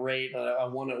so great. I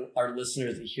want our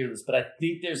listeners to hear this, but I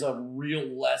think there's a real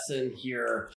lesson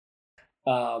here.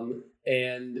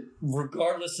 And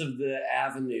regardless of the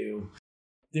avenue,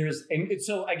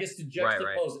 so I guess to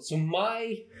juxtapose it. So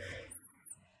my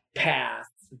path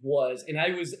was, and I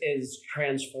was as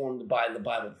transformed by the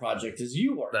Bible Project as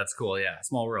you were. That's cool. Yeah.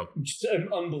 Small world. Just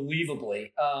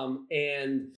unbelievably.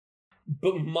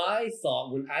 But my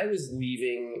thought when I was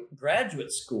leaving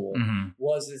graduate school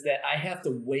was that I have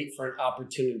to wait for an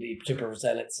opportunity to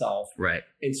present itself. Right.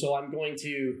 And so I'm going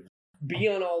to be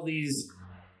on all these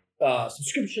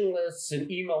subscription lists and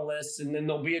email lists, and then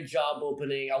there'll be a job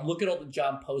opening. I'll look at all the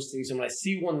job postings, and when I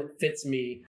see one that fits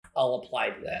me, I'll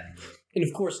apply to that. And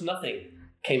of course, nothing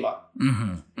came up.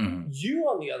 You,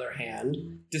 on the other hand,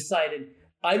 decided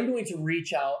I'm going to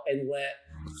reach out and let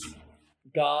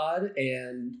God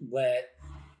and let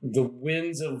the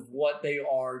winds of what they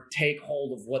are take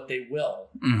hold of what they will.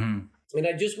 And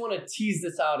I just want to tease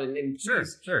this out, and sure.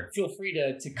 Feel free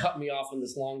to cut me off on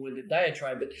this long-winded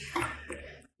diatribe, but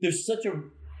there's such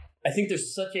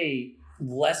a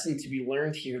lesson to be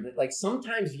learned here that, like,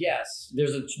 sometimes, yes,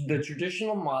 there's the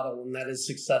traditional model, and that is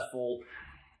successful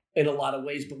in a lot of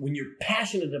ways, but when you're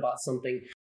passionate about something,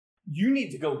 you need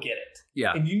to go get it.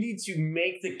 Yeah. And you need to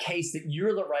make the case that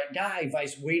you're the right guy,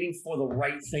 vice waiting for the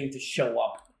right thing to show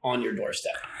up on your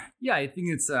doorstep. Yeah, I think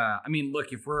it's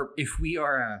look,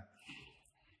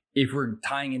 if we're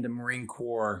tying into Marine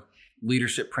Corps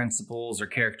leadership principles or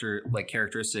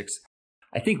characteristics,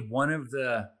 I think one of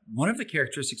the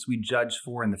characteristics we judge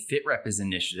for in the Fit Rep is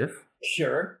initiative.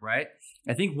 Sure. Right?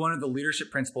 I think one of the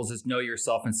leadership principles is know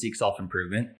yourself and seek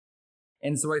self-improvement.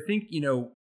 And so I think,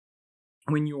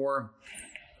 when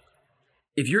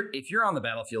if you're on the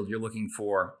battlefield, you're looking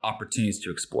for opportunities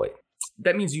to exploit.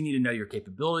 That means you need to know your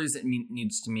capabilities. It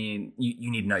needs to mean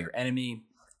you need to know your enemy,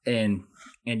 and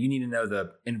you need to know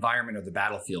the environment of the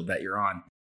battlefield that you're on.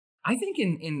 I think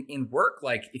in work,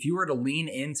 like if you were to lean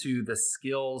into the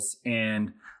skills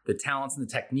and the talents and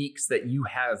the techniques that you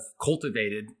have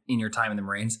cultivated in your time in the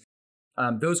Marines,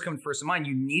 those come first in mind.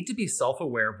 You need to be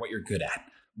self-aware of what you're good at.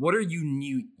 What are you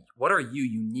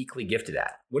uniquely gifted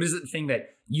at? What is the thing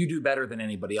that you do better than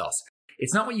anybody else?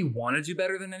 It's not what you want to do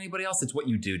better than anybody else. It's what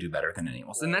you do better than anyone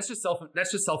else. And that's just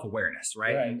self-awareness,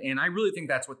 right? And I really think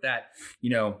that's what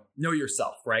know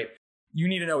yourself, right? You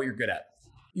need to know what you're good at.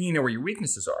 You need to know where your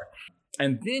weaknesses are.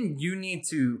 And then you need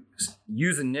to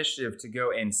use initiative to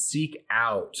go and seek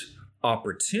out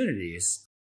opportunities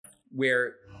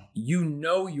where you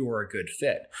know you're a good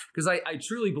fit. Because I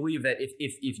truly believe that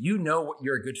if you know what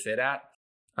you're a good fit at,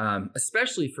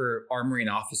 especially for our Marine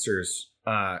officers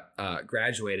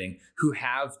graduating who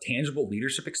have tangible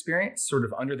leadership experience sort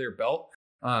of under their belt,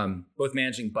 both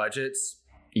managing budgets,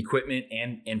 equipment,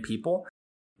 and people,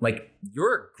 like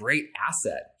you're a great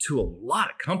asset to a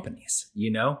lot of companies.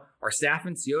 Our staff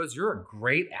and COs, you're a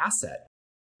great asset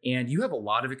and you have a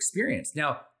lot of experience.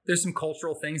 Now, there's some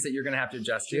cultural things that you're going to have to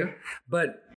adjust to,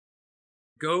 but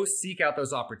go seek out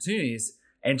those opportunities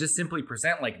and just simply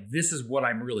present like, this is what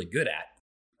I'm really good at.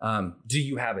 Do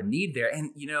you have a need there?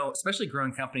 And, especially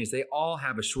growing companies, they all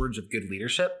have a shortage of good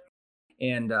leadership.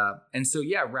 And so,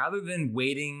 yeah, rather than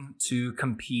waiting to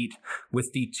compete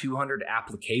with the 200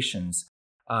 applications,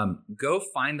 go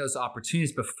find those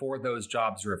opportunities before those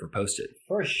jobs are ever posted.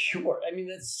 For sure. I mean,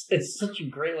 it's such a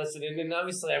great lesson. And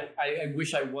obviously, I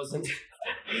wish I wasn't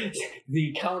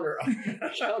the counter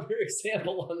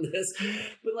example on this.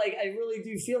 But like, I really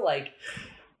do feel like,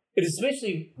 and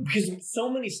especially because so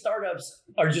many startups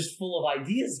are just full of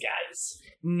ideas, guys.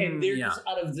 And they're just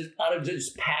out of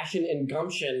just passion and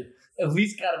gumption, at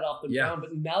least got it off the ground.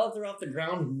 But now that they're off the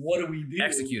ground, what do we do?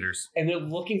 Executors. And they're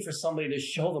looking for somebody to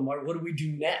show them, what do we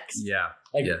do next? Yeah.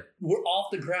 We're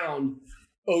off the ground.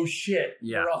 Oh shit.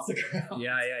 We're off the ground.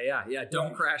 Yeah.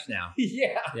 Don't crash now.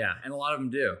 Yeah. And a lot of them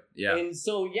do. Yeah. And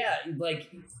so,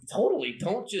 totally.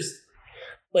 Don't just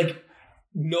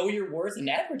know your worth and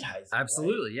advertise.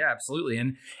 Absolutely. Right? Yeah, absolutely.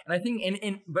 And I think,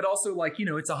 but also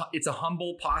it's a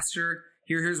humble posture.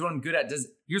 Here's what I'm good at.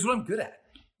 Here's what I'm good at.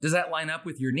 Does that line up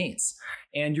with your needs?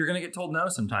 And you're going to get told no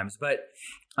sometimes, but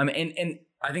and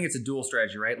I think it's a dual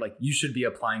strategy, right? Like you should be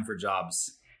applying for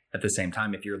jobs at the same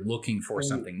time if you're looking for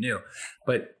something new,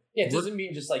 but it doesn't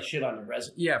mean just like shit on your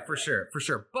resume. Yeah, for sure.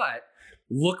 But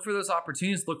look for those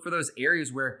opportunities, look for those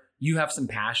areas where you have some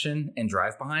passion and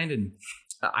drive behind. And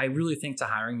I really think to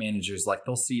hiring managers, like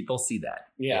they'll see that.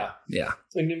 Yeah.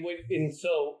 And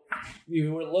so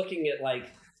you were looking at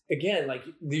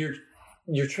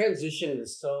your transition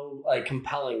is so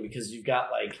compelling because you've got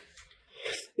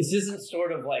this isn't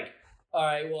sort of like, all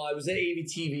right, well, I was at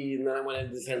AVTV and then I went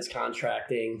into defense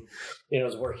contracting and I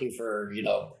was working for,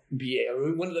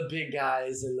 BA, one of the big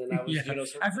guys. And then I was,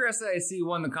 after SIC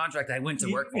won the contract, I went to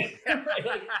work for him.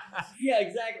 Yeah,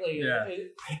 exactly. Yeah.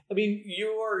 I mean,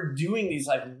 you're doing these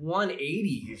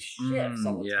 180 shifts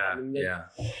all the time.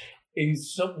 In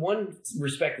one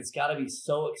respect, it's got to be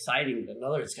so exciting. In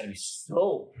another, it's got to be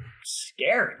so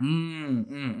scary.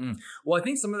 Well, I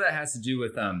think some of that has to do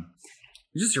with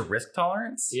just your risk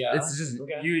tolerance. Yeah, it's just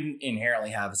you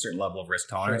inherently have a certain level of risk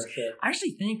tolerance. Sure. I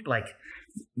actually think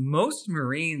most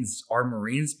Marines are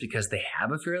Marines because they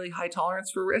have a fairly high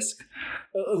tolerance for risk.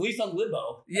 At least on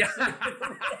Libo. Yeah. I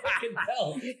can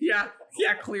tell. Yeah,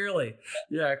 clearly.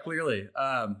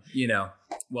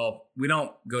 Well, we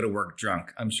don't go to work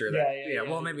drunk. I'm sure that. Yeah.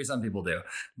 Well, maybe some people do,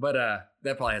 but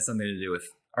that probably has something to do with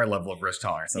our level of risk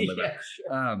tolerance on Libo.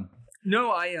 Sure.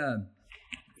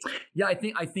 I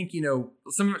think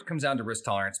some of it comes down to risk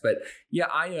tolerance, but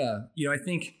I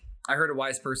think I heard a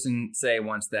wise person say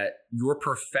once that your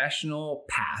professional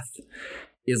path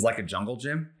is like a jungle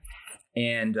gym,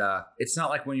 and it's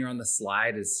not like when you're on the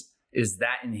slide is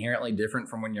that inherently different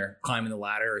from when you're climbing the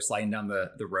ladder or sliding down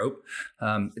the rope.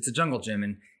 It's a jungle gym,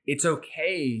 and it's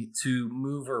okay to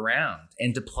move around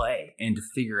and to play and to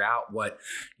figure out what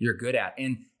you're good at.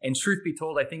 And truth be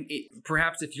told, I think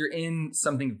perhaps if you're in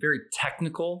something very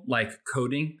technical like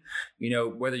coding,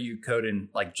 whether you code in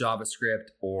JavaScript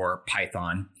or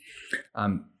Python,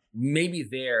 maybe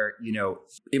there,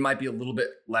 it might be a little bit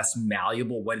less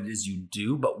malleable what it is you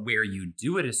do, but where you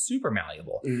do it is super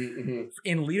malleable. Mm-hmm.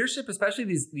 In leadership, especially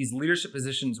these leadership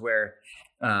positions where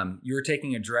you're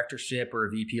taking a directorship or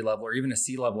a VP level or even a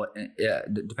C level,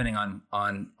 depending on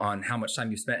how much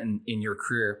time you spent in your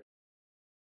career.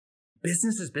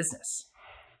 Business is business.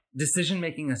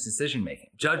 Decision-making is decision-making.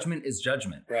 Judgment is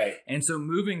judgment. Right. And so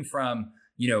moving from,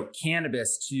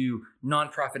 cannabis to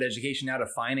nonprofit education out of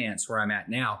finance where I'm at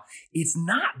now, it's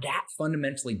not that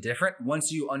fundamentally different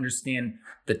once you understand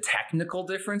the technical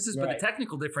differences, but the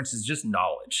technical difference is just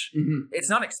knowledge. Mm-hmm. It's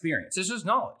not experience. It's just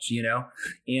knowledge,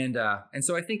 And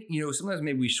so I think, sometimes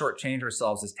maybe we shortchange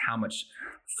ourselves as to how much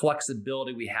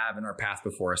flexibility we have in our path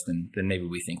before us than maybe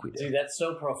we think we do. Dude, that's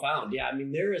so profound. Yeah. I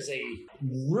mean, there's a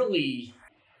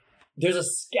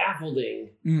scaffolding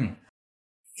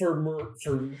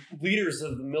for leaders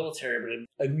of the military,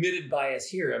 but admitted bias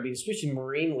here. I mean, especially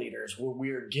Marine leaders, where we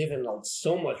are given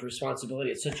so much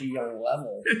responsibility at such a young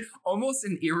level. Almost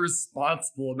an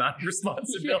irresponsible amount of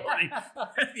responsibility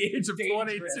at the age of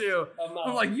 22.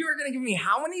 I'm like, you are going to give me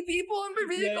how many people in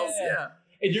vehicles? Yeah.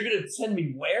 And you're going to send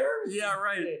me where? Yeah,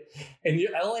 right. And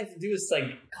all I have to do is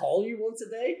like call you once a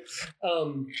day.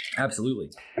 Absolutely.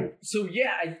 So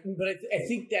yeah, I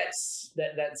think that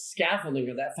scaffolding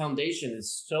or that foundation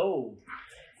is so.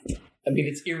 I mean,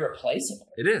 it's irreplaceable.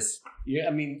 It is. Yeah,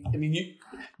 I mean,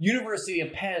 University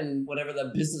of Penn, whatever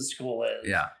that business school is.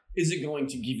 Yeah. Isn't going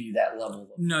to give you that level of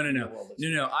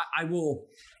No. I will.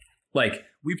 Like,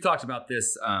 we've talked about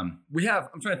this. I'm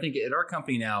trying to think, at our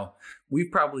company now, we've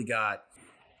probably got,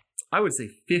 I would say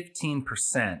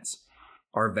 15%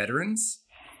 are veterans.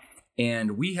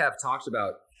 And we have talked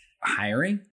about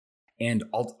hiring. And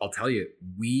I'll tell you,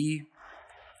 we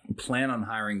plan on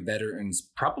hiring veterans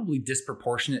probably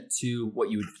disproportionate to what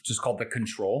you would just call the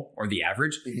control or the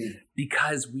average,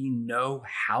 because we know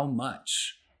how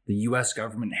much the U.S.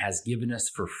 government has given us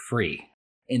for free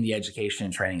in the education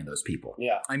and training of those people.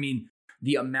 Yeah. I mean,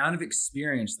 the amount of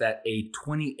experience that a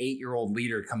 28-year-old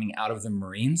leader coming out of the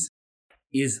Marines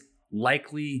is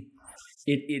likely,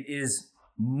 it is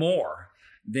more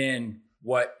than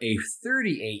what a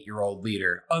 38-year-old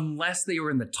leader, unless they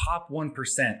were in the top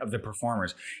 1% of the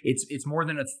performers, it's more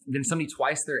than somebody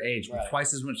twice their age with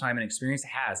twice as much time and experience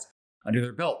has under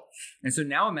their belt. And so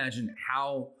now imagine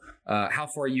how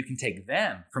far you can take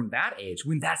them from that age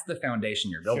when that's the foundation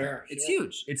you're building. It's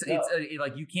huge. It's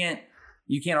like you can't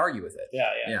argue with it.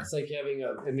 Yeah. It's like having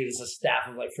it's a staff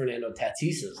of like Fernando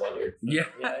Tatis's on your. Yeah,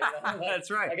 that's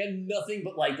right. I got nothing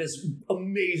but like this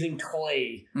amazing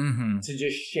clay to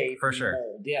just shape for and sure.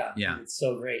 mold. Yeah. It's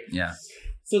so great. Yeah.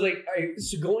 So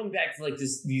so going back to like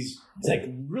these like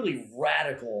really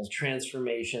radical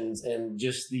transformations and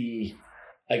just the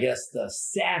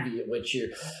savvy at which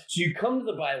you come to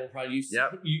the Bible Project,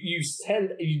 you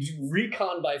do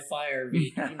recon by fire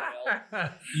via email,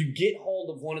 you get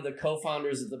hold of one of the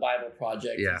co-founders of the Bible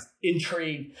Project, he's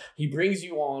intrigued, he brings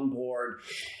you on board.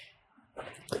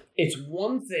 It's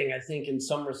one thing, I think, in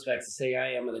some respects to say,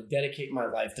 I am going to dedicate my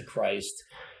life to Christ.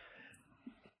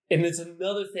 And it's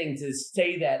another thing to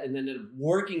say that and then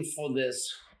working for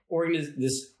this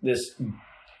organization,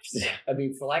 I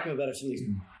mean, for lack of a better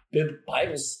term,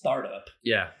 Bible startup.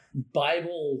 Yeah.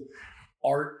 Bible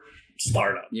art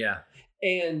startup. Yeah.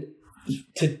 And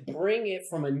to bring it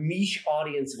from a niche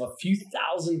audience of a few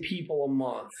thousand people a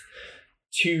month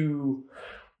to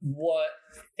what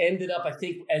ended up, I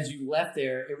think, as you left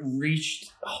there, it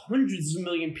reached hundreds of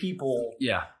million people.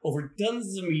 Yeah. Over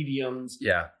dozens of mediums.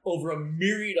 Yeah. Over a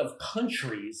myriad of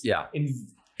countries. Yeah. In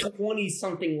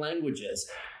 20-something languages.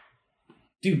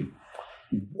 Dude,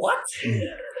 what?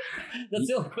 That's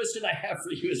the only question I have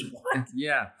for you is what?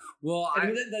 Yeah. Well, I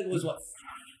mean, that was what,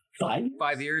 5 years?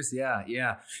 5 years.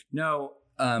 Yeah. No,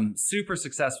 super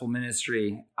successful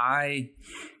ministry.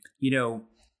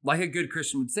 Like a good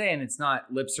Christian would say, and it's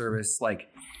not lip service, like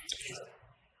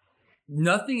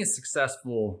nothing is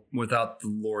successful without the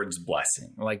Lord's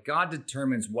blessing. Like God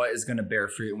determines what is going to bear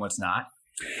fruit and what's not.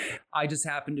 I just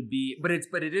happen to be, but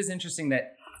it is interesting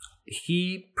that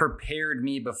He prepared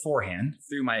me beforehand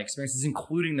through my experiences,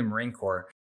 including the Marine Corps,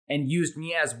 and used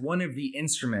me as one of the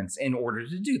instruments in order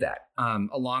to do that,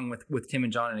 along with Tim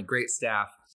and John and a great staff.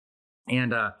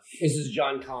 And this is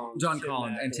John Collins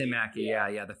and Tim Mackey,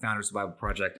 yeah, the founders of the Bible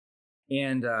Project,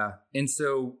 and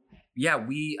so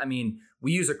we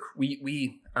use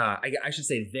I should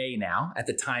say they now, at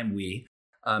the time we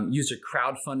used a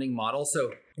crowdfunding model.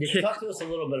 So talk to us a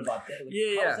little bit about that.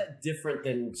 How is that different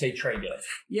than, say, Tradev?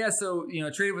 Yeah, so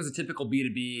Tradev was a typical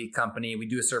B2B company. We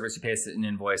do a service, you pay us an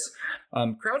invoice.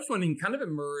 Crowdfunding kind of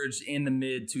emerged in the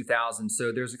mid 2000s.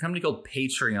 So there's a company called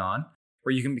Patreon,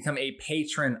 where you can become a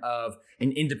patron of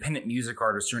an independent music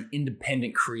artist or an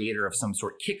independent creator of some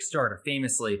sort. Kickstarter,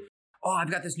 famously,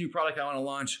 I've got this new product I want to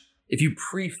launch. If you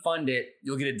pre-fund it,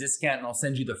 you'll get a discount and I'll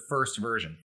send you the first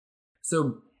version.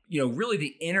 So, really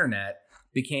the internet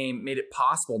made it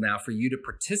possible now for you to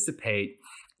participate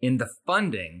in the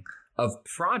funding of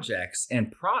projects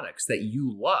and products that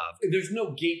you love. There's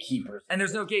no gatekeepers. And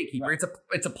there's no gatekeeper. Right.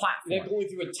 It's a platform. They're going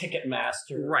through a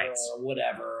Ticketmaster or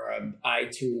whatever, or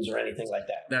iTunes or anything like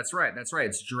that. That's right.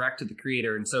 It's direct to the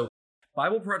creator. And so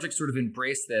Bible Project sort of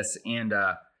embraced this. And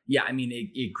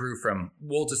it grew from,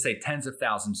 we'll just say tens of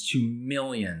thousands to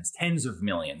millions, tens of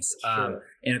millions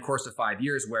in a course of 5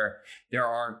 years, where there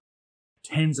are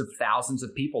tens of thousands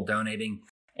of people donating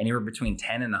anywhere between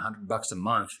 $10 and $100 a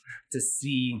month to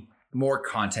see more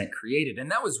content created. And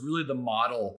that was really the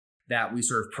model that we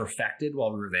sort of perfected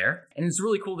while we were there. And it's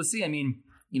really cool to see. I mean,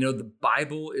 the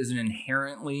Bible is an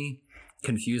inherently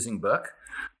confusing book,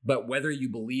 but whether you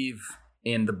believe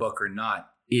in the book or not,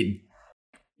 it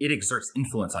exerts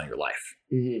influence on your life.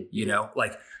 Mm-hmm.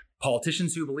 Like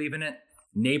politicians who believe in it,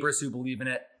 neighbors who believe in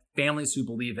it, families who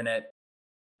believe in it,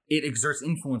 it exerts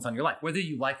influence on your life. Whether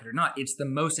you like it or not, it's the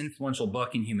most influential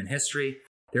book in human history.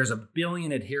 There's 1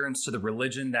 billion adherents to the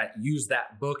religion that use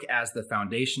that book as the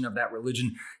foundation of that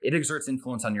religion. It exerts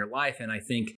influence on your life. And I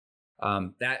think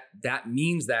that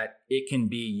means that it can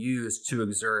be used to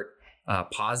exert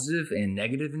positive and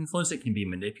negative influence. It can be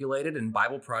manipulated. And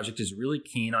Bible Project is really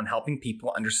keen on helping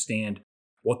people understand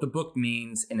what the book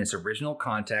means in its original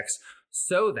context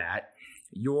so that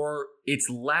it's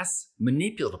less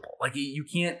manipulatable. Like you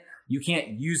can't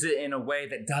use it in a way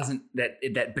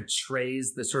that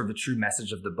betrays the sort of the true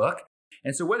message of the book.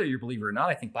 And so whether you're a believer or not,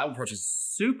 I think Bible Project is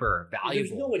super valuable.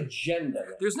 There's no agenda.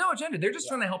 Right? There's no agenda. They're just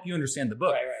trying to help you understand the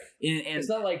book. Right. And it's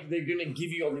not like they're going to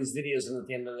give you all these videos and at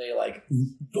the end of the day, like,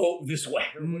 vote this way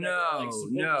or whatever.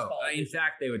 No. In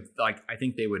fact, they would I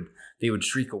think they would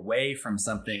shriek away from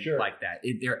something like that.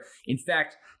 In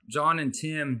fact, John and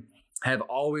Tim have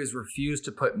always refused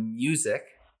to put music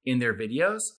in their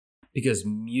videos because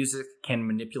music can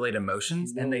manipulate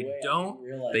emotions, and they don't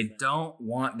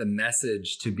want the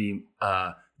message to be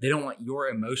they don't want your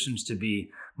emotions to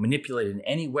be manipulated in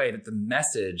any way that the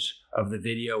message of the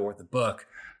video or the book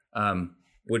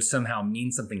would somehow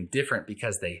mean something different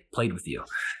because they played with you.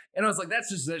 And I was like, that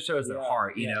shows their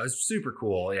heart, you know. It's super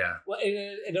cool, yeah. Well,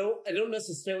 and I don't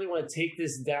necessarily want to take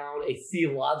this down a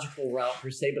theological route per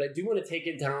se, but I do want to take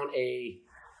it down a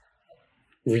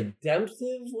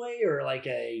redemptive way or like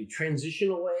a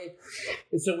transitional way.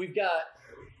 And so we've got,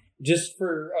 just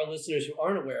for our listeners who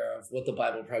aren't aware of what the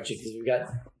Bible Project is, we've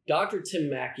got Dr. Tim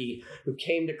Mackey, who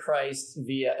came to Christ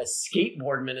via a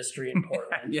skateboard ministry in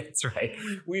Portland. Yeah, that's right.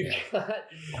 We've got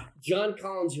John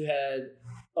Collins, who had,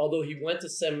 although he went to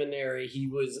seminary, he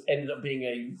ended up being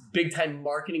a big time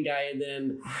marketing guy, and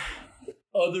then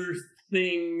other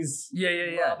things,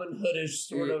 Robin Hoodish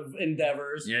sort of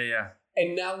endeavors. Yeah.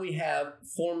 And now we have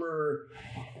former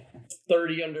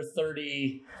 30 under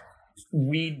 30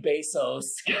 weed Bezos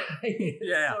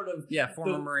guy.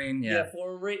 Former Marine.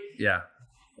 Former Marine. Yeah.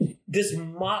 This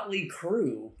motley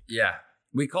crew. Yeah.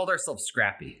 We called ourselves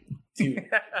Scrappy.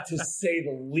 To say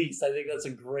the least. I think that's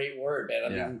a great word, man. I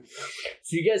mean,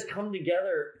 so you guys come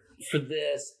together for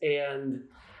this, and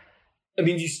I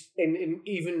mean, and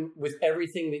even with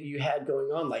everything that you had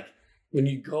going on, like when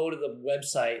you go to the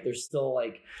website, there's still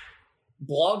like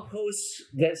blog posts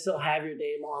that still have your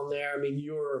name on there. I mean,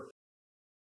 you're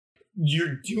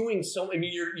doing so. I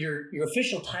mean, your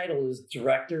official title is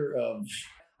director of.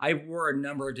 I wore a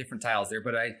number of different titles there,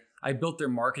 but I built their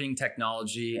marketing,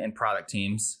 technology, and product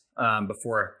teams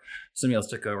before somebody else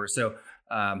took over. So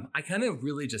I kind of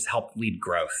really just helped lead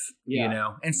growth, you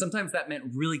know? And sometimes that meant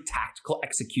really tactical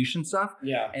execution stuff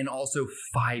and also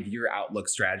 5-year outlook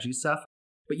strategy stuff.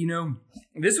 But, you know,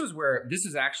 this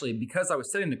is actually, because I was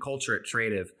studying the culture at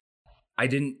Tradive, I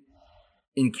didn't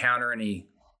encounter any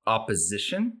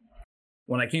opposition.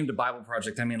 When I came to Bible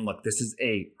Project, I mean, look, this is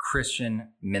a Christian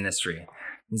ministry.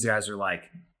 These guys are like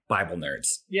Bible nerds.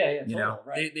 Yeah. You know,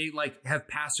 right. They like have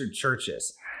pastored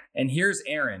churches. And here's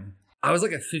Aeron. I was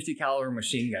like a 50 caliber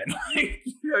machine gun, like,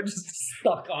 you know, just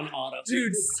stuck on auto.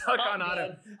 Dude, stuck on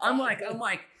auto. I'm like,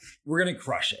 we're gonna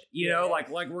crush it. You know, like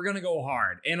we're gonna go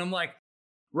hard. And I'm like,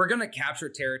 we're gonna capture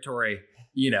territory,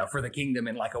 you know, for the kingdom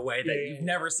in like a way that you've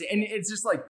never seen. And it's just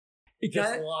like,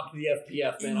 just lock the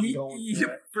FPF, man. I'm going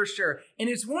for it. For sure. And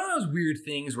it's one of those weird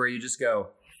things where you just go,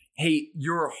 hey,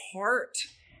 your heart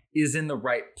is in the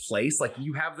right place. Like,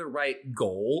 you have the right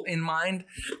goal in mind,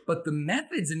 but the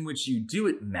methods in which you do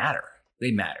it matter.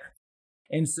 They matter.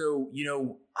 And so, you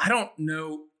know, I don't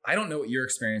know what your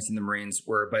experience in the Marines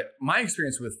were, but my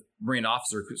experience with Marine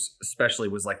officers especially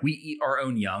was like, we eat our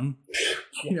own young.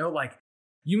 You know, like,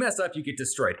 you mess up, you get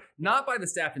destroyed. Not by the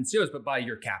staff and SEALs, but by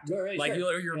your captain. Right, like,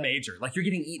 you're a major. Like, you're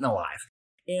getting eaten alive.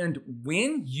 And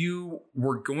when you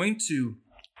were going to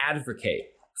advocate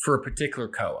for a particular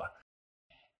COA,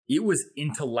 it was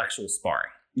intellectual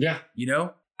sparring. Yeah. You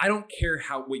know, I don't care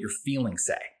what your feelings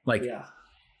say. Like,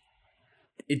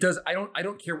 it does. I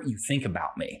don't care what you think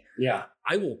about me. Yeah.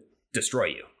 I will destroy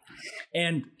you.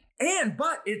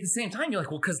 But at the same time, you're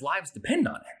like, well, because lives depend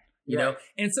on it, you know?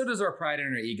 And so does our pride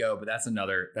and our ego, but that's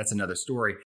another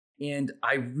story. And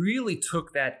I really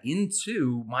took that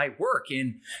into my work,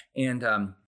 and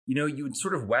you know, you would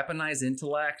sort of weaponize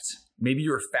intellect. Maybe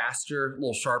you were faster, a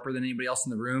little sharper than anybody else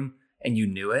in the room, and you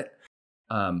knew it.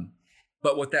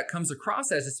 But what that comes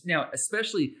across as is now,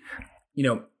 especially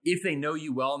if they know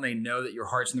you well and they know that your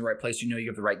heart's in the right place, you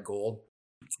have the right goal,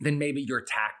 then maybe your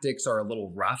tactics are a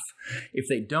little rough. If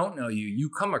they don't know you, you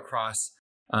come across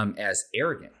as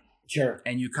arrogant. Sure.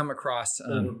 And you come across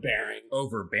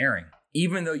overbearing.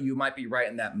 Even though you might be right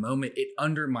in that moment, it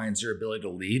undermines your ability to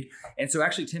lead. And so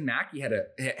actually Tim Mackey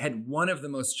had one of the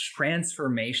most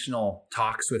transformational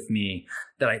talks with me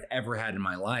that I've ever had in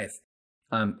my life,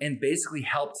 and basically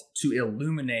helped to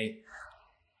illuminate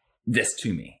this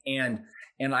to me. And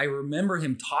I remember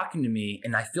him talking to me,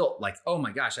 and I felt like, oh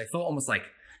my gosh, I felt almost like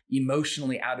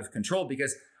emotionally out of control,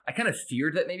 because I kind of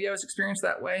feared that maybe I was experienced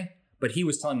that way, but he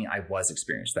was telling me I was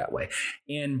experienced that way.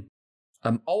 And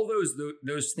all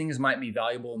those things might be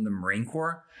valuable in the Marine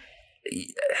Corps.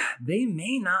 They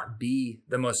may not be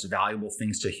the most valuable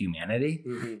things to humanity.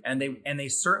 Mm-hmm. And they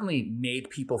certainly made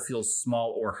people feel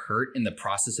small or hurt in the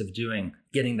process of getting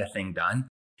the thing done.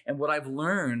 And what I've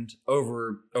learned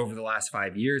over the last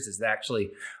 5 years is actually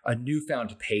a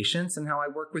newfound patience in how I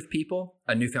work with people,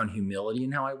 a newfound humility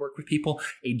in how I work with people,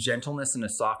 a gentleness and a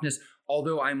softness.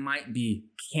 Although I might be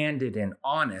candid and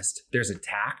honest, there's a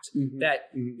tact that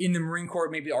in the Marine Corps,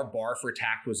 maybe our bar for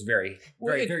tact was very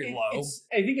low.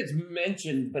 I think it's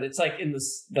mentioned, but it's like in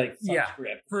this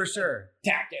subscript. For sure.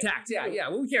 Tact. Yeah.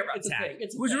 Well, we care about tact,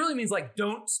 which really means like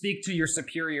don't speak to your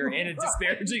superior in a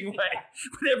disparaging way,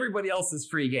 but everybody else is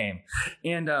free game.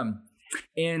 And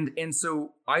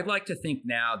so I'd like to think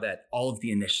now that all of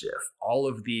the initiative, all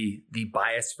of the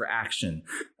bias for action,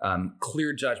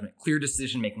 clear judgment, clear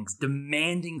decision making,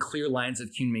 demanding clear lines of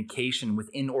communication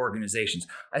within organizations,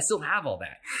 I still have all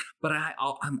that, but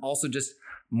I'm also just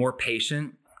more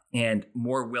patient and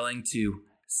more willing to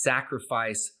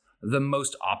sacrifice the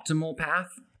most optimal path,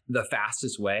 the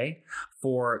fastest way,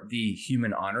 for the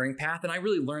human honoring path. And I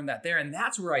really learned that there. And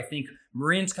that's where I think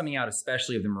Marines coming out,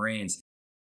 especially of the Marines,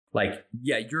 like,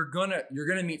 yeah, you're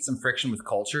gonna meet some friction with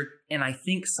culture, and I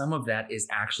think some of that is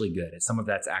actually good, and some of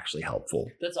that's actually helpful.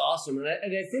 That's awesome, and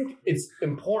I think it's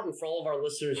important for all of our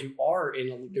listeners who are in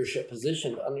a leadership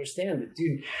position to understand that,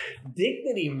 dude,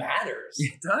 dignity matters.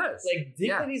 It does. Like,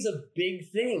 dignity is a big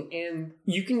thing, and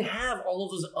you can have all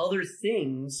of those other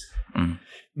things,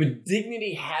 but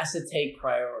dignity has to take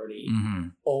priority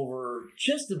over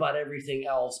just about everything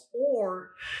else,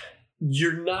 or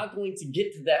you're not going to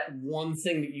get to that one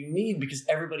thing that you need because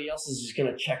everybody else is just going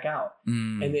to check out.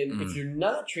 And then if you're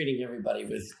not treating everybody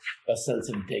with a sense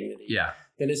of dignity,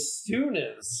 then as soon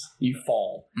as you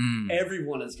fall,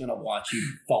 everyone is going to watch you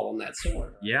fall on that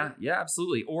sword. Right? Yeah,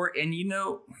 absolutely.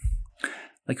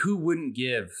 Like who wouldn't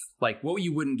give, like what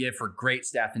you wouldn't give for great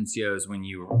staff NCOs when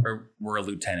you were a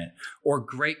lieutenant, or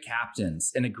great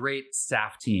captains and a great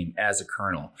staff team as a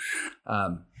colonel.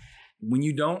 When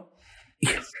you don't,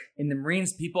 in the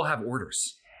Marines, people have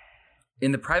orders.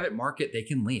 In the private market, they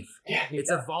can leave.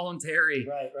 It's a voluntary,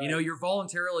 right. You're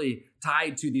voluntarily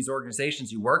tied to these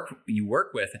organizations you work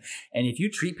with. And if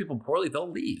you treat people poorly,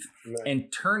 they'll leave. Right.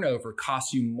 And turnover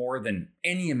costs you more than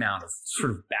any amount of sort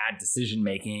of bad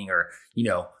decision-making or,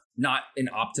 not an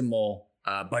optimal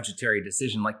budgetary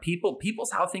decision. Like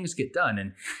people's how things get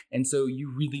done. And so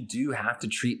you really do have to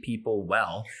treat people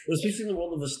well. Especially in the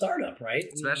world of a startup, right?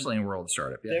 Especially in the world of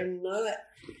startup, yeah. They're not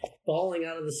falling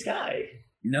out of the sky.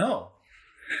 No.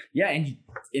 Yeah, and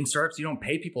in startups, you don't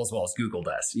pay people as well as Google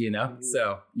does,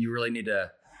 So you really need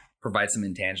to provide some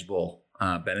intangible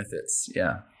benefits.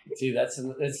 Yeah. Dude, that's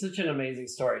such an amazing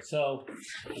story. So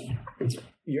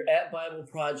you're at Bible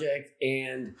Project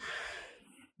and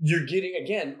you're getting,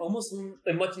 again, almost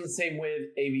much in the same way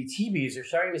with ABTBs, you're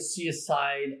starting to see a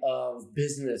side of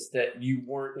business that you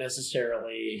weren't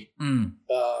necessarily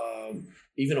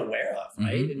even aware of,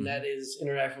 right? And that is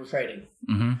international trading.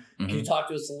 Can you talk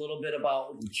to us a little bit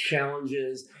about the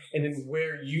challenges and then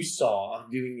where you saw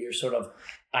doing your sort of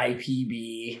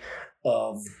IPB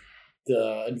of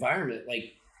the environment?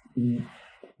 Like,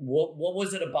 what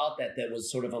was it about that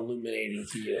was sort of illuminating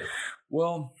to you?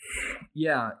 Well,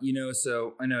 yeah,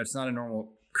 so I know it's not a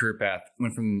normal career path.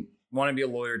 Went from wanting to be a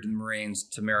lawyer to the Marines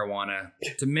to marijuana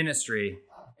to ministry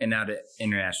and now to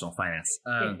international finance.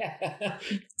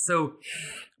 So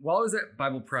while I was at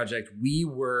Bible Project, we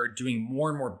were doing more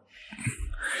and more,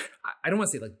 I don't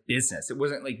want to say like business. It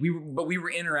wasn't like we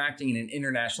were interacting in an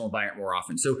international environment more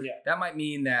often. So that might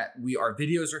mean that our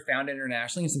videos are found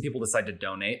internationally and some people decide to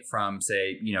donate from,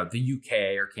 say, the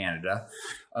UK or Canada.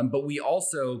 But we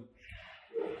also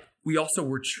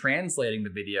were translating the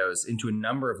videos into a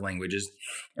number of languages.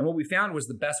 And what we found was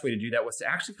the best way to do that was to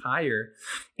actually hire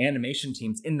animation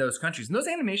teams in those countries. And those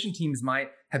animation teams might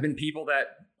have been people that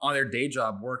on their day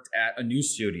job worked at a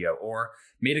news studio or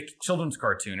made a children's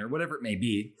cartoon or whatever it may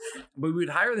be. But we would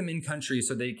hire them in country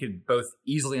so they could both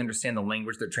easily understand the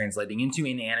language they're translating into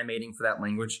and animating for that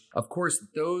language. Of course,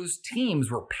 those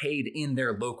teams were paid in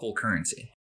their local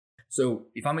currency. So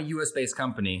if I'm a US-based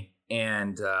company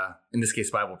and in this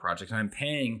case, Bible Project, and I'm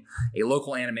paying a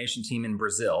local animation team in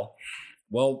Brazil,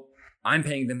 well, I'm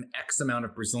paying them X amount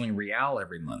of Brazilian real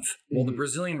every month. Well, the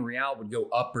Brazilian real would go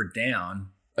up or down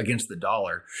against the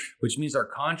dollar, which means our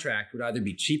contract would either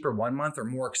be cheaper one month or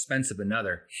more expensive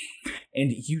another.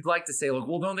 And you'd like to say, like,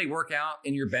 well, don't they work out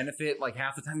in your benefit like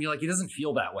half the time? You're like, it doesn't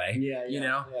feel that way. You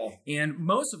know? Yeah. And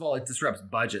most of all, it disrupts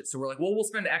budget. So we're like, well, we'll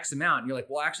spend X amount. And you're like,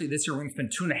 well, actually, this year we're going to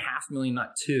spend $2.5 million,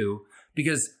 not $2 million,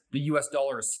 because the US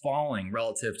dollar is falling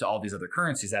relative to all these other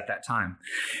currencies at that time.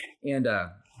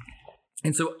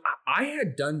 And so I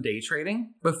had done day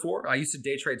trading before. I used to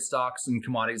day trade stocks and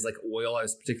commodities like oil. I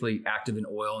was particularly active in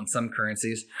oil and some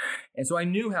currencies. And so I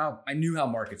knew how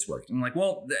markets worked. I'm like,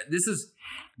 well,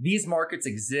 these markets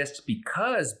exist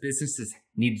because businesses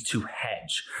needed to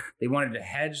hedge. They wanted to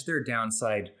hedge their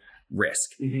downside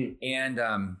risk. And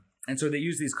so they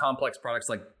use these complex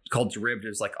products called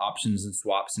derivatives, like options and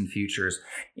swaps and futures.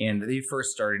 And they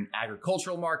first started in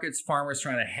agricultural markets, farmers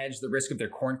trying to hedge the risk of their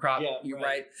corn crop,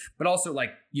 right? But also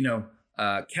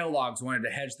Kellogg's wanted to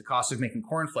hedge the cost of making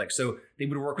cornflakes. So they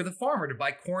would work with a farmer to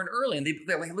buy corn early, and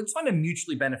they're like, let's find a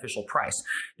mutually beneficial price.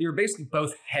 They were basically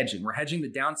both hedging. We're hedging the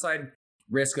downside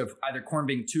risk of either corn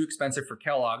being too expensive for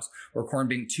Kellogg's or corn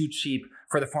being too cheap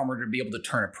for the farmer to be able to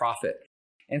turn a profit.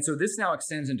 And so this now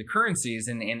extends into currencies,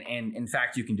 and in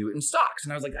fact, you can do it in stocks.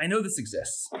 And I was like, I know this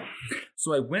exists.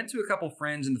 So I went to a couple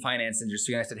friends in the finance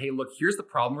industry and I said, hey, look, here's the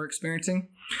problem we're experiencing.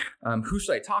 Who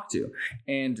should I talk to?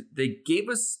 And they gave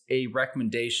us a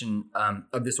recommendation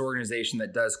of this organization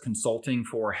that does consulting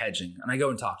for hedging. And I go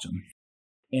and talk to them.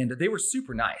 And they were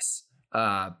super nice,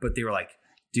 but they were like,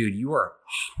 dude, you are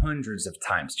hundreds of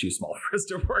times too small for us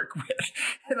to work with.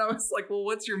 And I was like, well,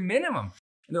 what's your minimum?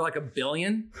 And they're like, $1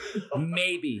 billion?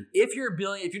 Maybe. If you're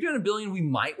doing $1 billion, we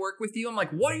might work with you. I'm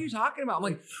like, what are you talking about? I'm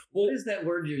like, well, what is that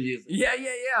word you're using? Yeah.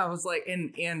 I was like,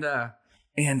 and I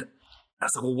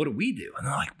was like, well, what do we do? And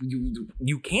they're like,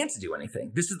 you can't do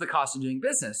anything. This is the cost of doing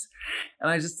business. And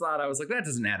I just thought, I was like, that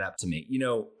doesn't add up to me. You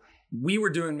know, we were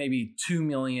doing maybe 2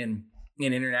 million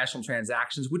in international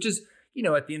transactions, which is, you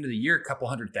know, at the end of the year, a couple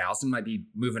 100,000 might be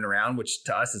moving around, which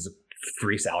to us is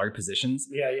 3 salary positions.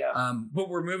 But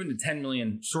we're moving to 10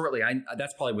 million shortly.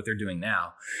 That's probably what they're doing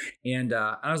now. And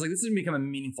I was like, this is going to become a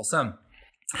meaningful sum.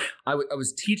 I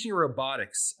was teaching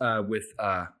robotics with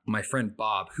my friend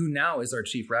Bob, who now is our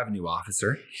chief revenue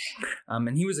officer.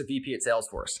 And he was a VP at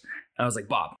Salesforce. And I was like,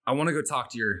 Bob, I want to go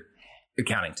talk to your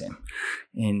accounting team.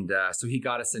 And so he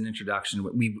got us an introduction.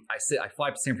 I fly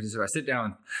to San Francisco. I sit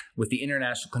down with the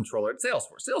international controller at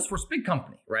Salesforce. Salesforce, big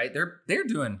company, right? They're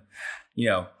doing, you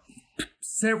know,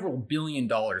 several $1 billion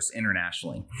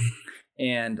internationally.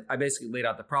 And I basically laid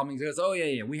out the problem. He goes, oh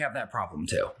yeah, we have that problem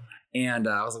too. And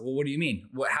I was like, well, what do you mean?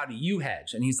 How do you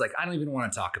hedge? And he's like, I don't even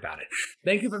want to talk about it.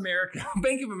 Bank of America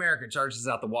charges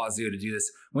out the wazoo to do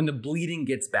this when the bleeding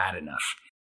gets bad enough.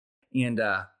 And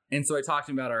so I talked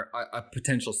to him about a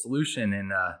potential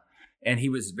solution, and he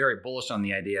was very bullish on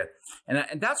the idea. And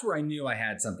that's where I knew I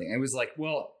had something. I was like,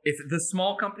 well, if the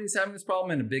small company's having this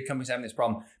problem and the big company's having this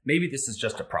problem, maybe this is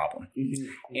just a problem.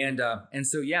 And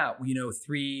so, yeah, you know,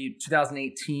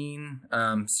 2018,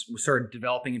 we started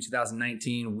developing in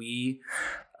 2019. We,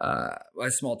 a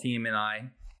small team and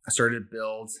I started to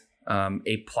build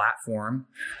a platform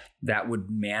that would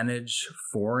manage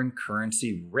foreign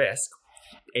currency risk,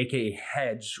 aka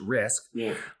hedge risk,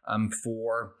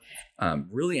 for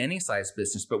really any size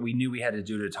business. But we knew we had to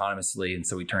do it autonomously, and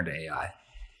so we turned to AI.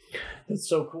 That's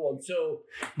so cool. And so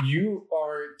you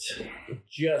aren't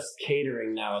just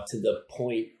catering now to the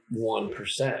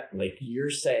 0.1%. Like you're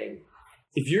saying,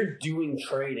 if you're doing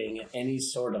trading at any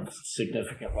sort of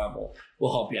significant level,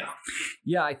 we'll help you out.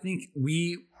 Yeah, I think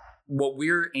what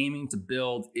we're aiming to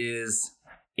build is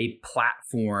a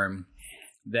platform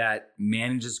that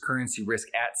manages currency risk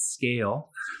at scale,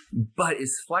 but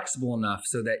is flexible enough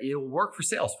so that it'll work for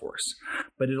Salesforce,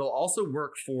 but it'll also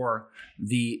work for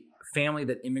the family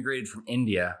that immigrated from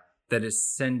India that is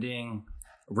sending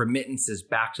remittances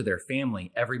back to their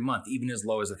family every month, even as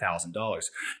low as $1,000,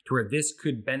 to where this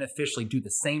could beneficially do the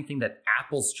same thing that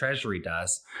Apple's treasury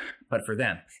does, but for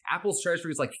them. Apple's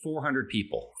treasury is like 400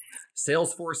 people.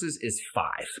 Salesforce's is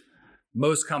 5.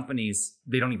 Most companies,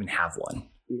 they don't even have one.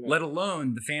 let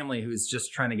alone the family who's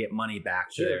just trying to get money back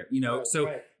to their,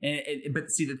 but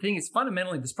see, the thing is,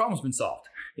 fundamentally, this problem's been solved.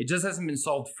 It just hasn't been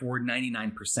solved for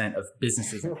 99% of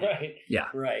businesses. Right. Yeah.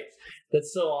 Right.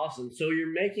 That's so awesome. So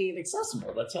you're making it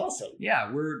accessible. That's awesome.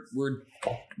 Yeah. We're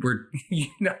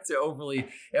not to overly,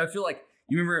 I feel like,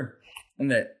 you remember in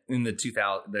the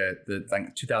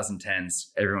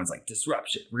 2010s, everyone's like,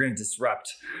 disruption. We're going to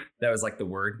disrupt. That was like the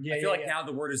word. Yeah, I feel like now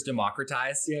the word is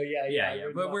democratized. Yeah.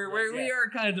 But we are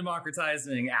kind of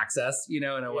democratizing access, in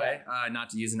a way,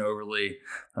 not to use an overly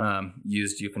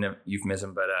used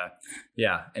euphemism, but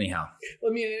anyhow.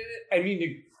 I mean,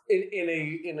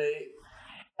 in a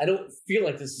I don't feel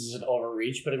like this is an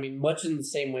overreach, but I mean, much in the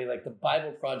same way, like the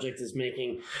Bible Project is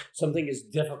making something as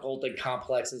difficult and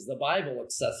complex as the Bible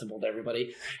accessible to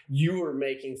everybody. You are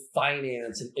making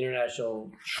finance and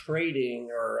international trading,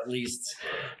 or at least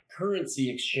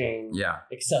currency exchange,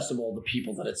 accessible to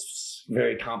people that it's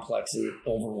very complex and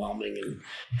overwhelming. And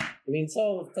I mean,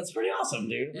 so that's pretty awesome,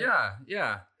 dude.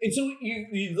 Yeah. And so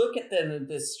you look at then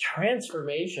this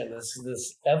transformation,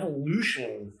 this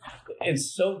evolution.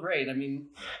 It's so great. I mean,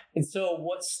 and so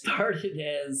what started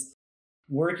as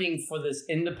working for this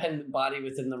independent body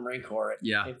within the Marine Corps,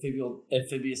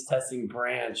 amphibious testing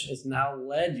branch, has now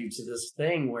led you to this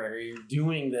thing where you're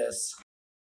doing this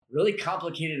really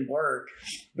complicated work,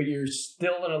 but you're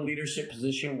still in a leadership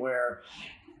position where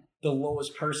the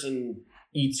lowest person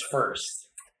eats first.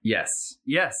 Yes,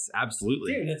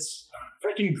 absolutely. Dude, it's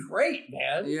freaking great,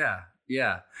 man.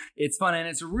 Yeah. It's fun, and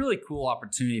it's a really cool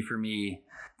opportunity for me,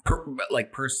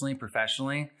 personally,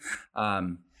 professionally,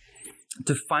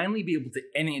 to finally be able to,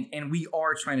 and we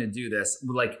are trying to do this,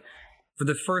 like, for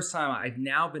the first time, I've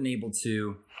now been able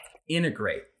to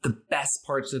integrate the best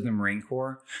parts of the Marine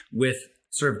Corps with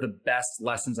sort of the best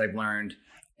lessons I've learned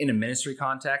in a ministry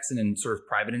context and in sort of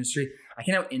private industry. I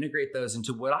can now integrate those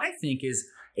into what I think is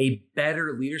a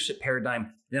better leadership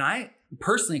paradigm than I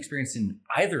personally experienced in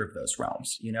either of those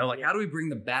realms. How do we bring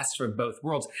the best from both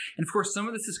worlds? And of course, some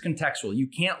of this is contextual. You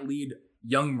can't lead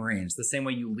young Marines the same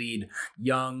way you lead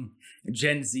young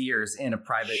Gen Zers in a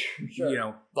private,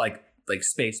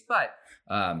 space. But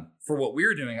for what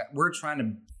we're doing, we're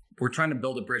trying to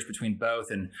build a bridge between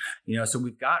both. And, so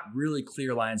we've got really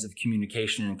clear lines of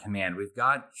communication and command. We've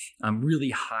got really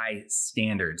high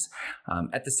standards.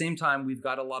 At the same time, we've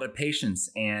got a lot of patience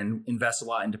and invest a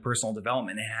lot into personal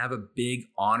development and have a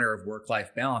big honor of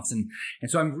work-life balance. And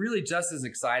so I'm really just as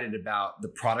excited about the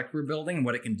product we're building and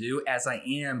what it can do as I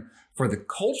am for the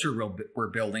culture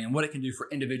we're building and what it can do for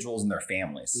individuals and their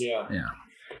families. Yeah.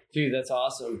 Dude, that's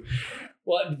awesome.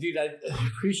 Well, dude, I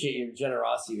appreciate your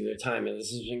generosity with your time, and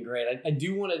this has been great. I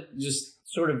do want to just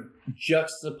sort of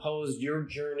juxtapose your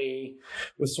journey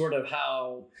with sort of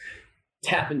how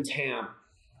Tap and Tamp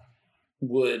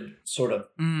would sort of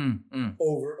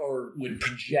over or would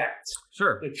project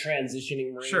the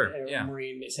transitioning Marine,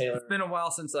 Marine sailor. It's been a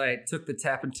while since I took the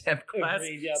Tap and Tamp class,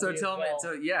 so tell me.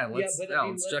 So let's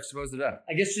juxtapose it up.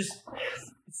 I guess just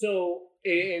so.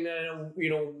 And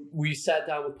we sat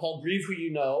down with Paul Grieve, who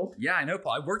you know. Yeah, I know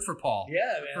Paul. I worked for Paul.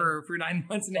 Yeah, man. For 9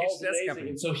 months in the HSS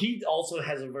company. And so he also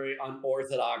has a very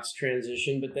unorthodox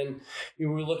transition. But then we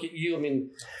look at you. I mean,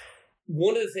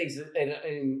 one of the things,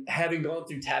 and having gone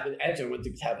through Tap and Edge, I went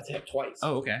through Tap and Tamp twice.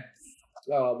 Oh, okay.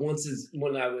 Once is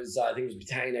when I was, I think it was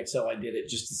Battalion XO, I did it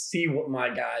just to see what my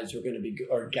guys were going to be,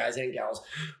 or guys and gals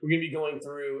were going to be going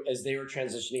through as they were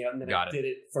transitioning out. And then I did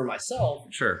it for myself.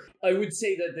 Sure. I would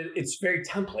say that it's very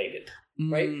templated,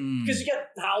 right? Because you got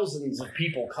thousands of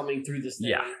people coming through this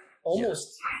thing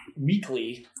almost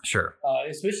weekly. Sure.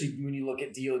 Especially when you look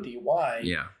at DODY.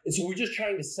 Yeah. And so we're just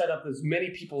trying to set up as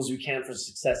many people as we can for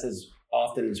success as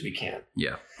often as we can.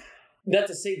 Yeah. Not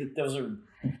to say that those are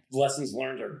lessons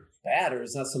learned or bad, or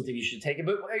it's not something you should take it.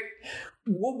 But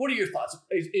what are your thoughts?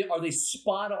 Are they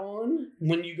spot on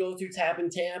when you go through Tap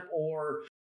and Tamp, or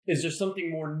is there something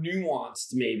more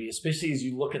nuanced, maybe, especially as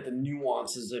you look at the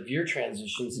nuances of your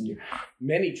transitions and your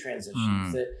many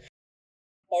transitions? That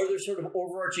are there sort of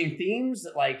overarching themes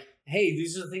that, like, hey,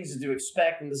 these are the things that to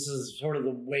expect, and this is sort of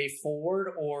the way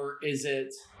forward, or is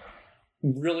it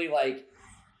really like,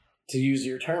 to use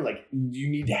your term, like you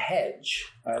need to hedge?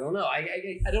 I don't know. I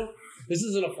don't. This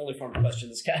isn't a fully formed question.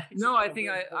 This guy. No, I think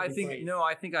I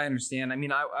understand. I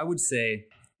mean, I would say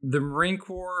the Marine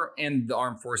Corps and the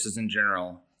armed forces in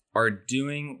general are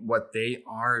doing what they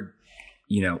are,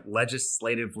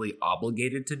 legislatively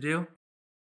obligated to do.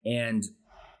 And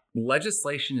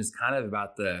legislation is kind of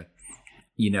about the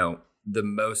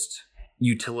most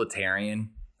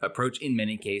utilitarian approach in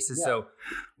many cases. Yeah. So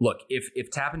look,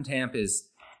 if Tap and Tamp is,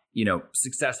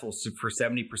 successful for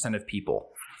 70% of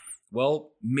people,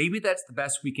 well, maybe that's the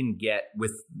best we can get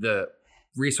with the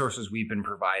resources we've been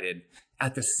provided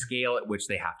at the scale at which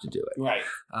they have to do it. Right.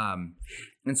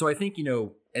 And so I think,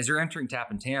 as you're entering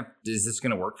Tap and Tamp, is this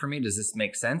going to work for me? Does this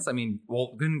make sense? I mean,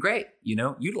 well, good and great,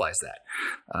 utilize that.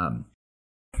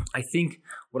 I think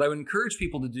what I would encourage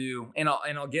people to do, and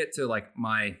I'll get to like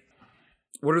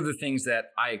what are the things that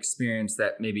I experience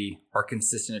that maybe are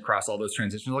consistent across all those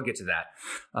transitions? I'll get to that.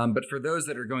 But for those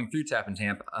that are going through Tap and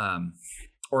Tamp,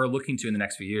 or looking to in the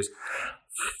next few years,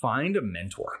 find a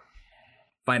mentor.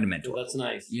 Find a mentor. Oh, that's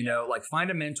nice.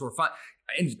 Find a mentor.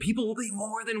 And people will be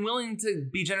more than willing to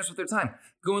be generous with their time.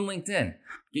 Go on LinkedIn.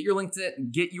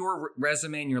 Get your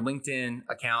resume and your LinkedIn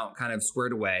account kind of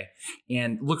squared away,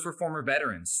 and look for former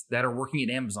veterans that are working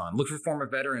at Amazon. Look for former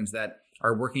veterans that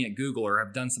are working at Google or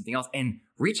have done something else, and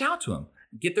reach out to them.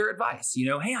 Get their advice.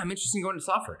 Hey, I'm interested in going to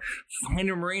software. Find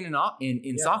a Marine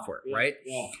in software, right?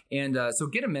 Yeah. And so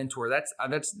get a mentor.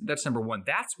 That's number one.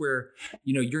 That's where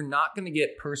you're not going to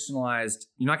get personalized.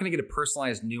 You're not going to get a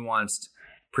personalized, nuanced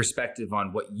perspective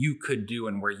on what you could do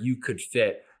and where you could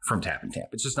fit from Tap and Tamp.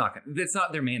 It's just not. It's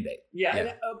not their mandate. Yeah.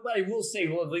 And I will say,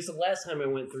 well, at least the last time I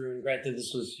went through, and granted,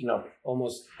 this was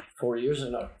almost 4 years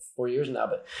now,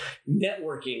 but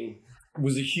networking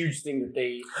was a huge thing that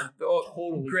they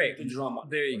totally great put the drum on.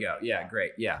 There you go. Yeah,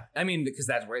 great. Yeah, I mean, because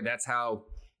that's how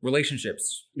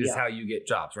relationships is how you get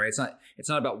jobs, right? It's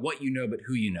not about what you know, but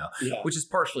who you know, which is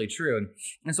partially true.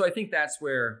 And so I think that's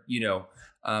where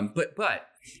but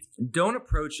don't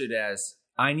approach it as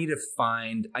I need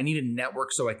a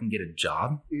network so I can get a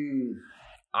job.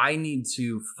 I need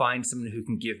to find someone who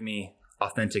can give me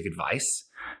authentic advice.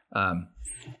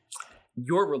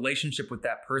 Your relationship with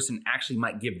that person actually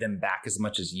might give them back as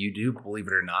much as you do, believe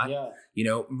it or not.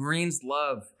 Yeah. Marines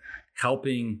love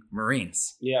helping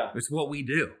Marines. Yeah. It's what we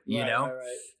do, Right.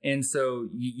 And so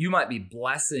you might be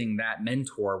blessing that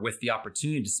mentor with the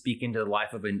opportunity to speak into the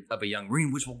life of a young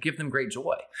Marine, which will give them great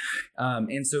joy.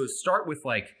 And so start with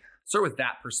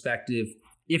that perspective.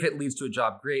 If it leads to a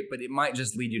job, great, but it might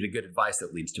just lead you to good advice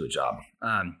that leads to a job.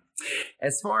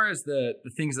 As far as the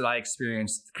things that I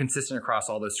experienced consistent across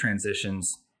all those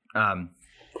transitions, I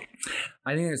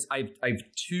think I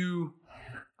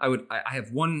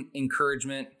have one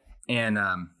encouragement and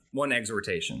one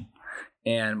exhortation.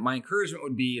 And my encouragement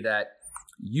would be that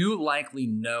you likely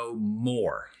know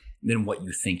more than what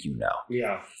you think you know.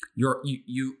 Yeah.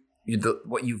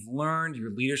 What you've learned, your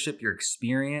leadership, your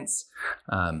experience,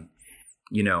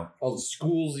 all the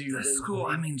schools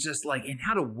I mean, just and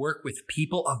how to work with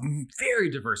people of very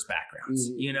diverse backgrounds.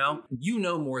 Mm-hmm. You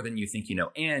know more than you think you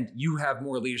know, and you have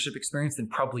more leadership experience than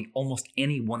probably almost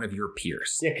any one of your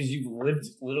peers. Yeah, because you've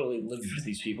literally lived with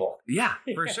these people. Yeah,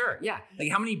 for sure. Yeah,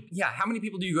 how many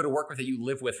people do you go to work with that you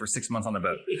live with for 6 months on a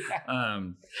boat? Yeah.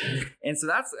 And so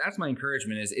that's my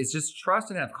encouragement is just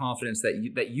trust and have confidence that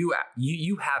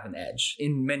you have an edge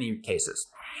in many cases.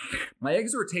 My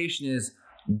exhortation is,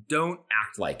 don't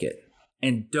act like it,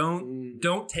 and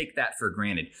don't take that for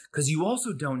granted, because you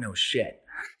also don't know shit.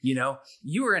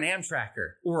 You are an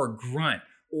Amtracker or a grunt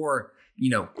or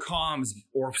comms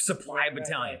or supply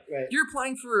battalion. Right. You're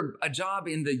applying for a job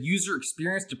in the user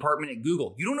experience department at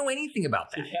Google. You don't know anything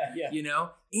about that. Yeah.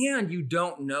 And you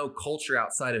don't know culture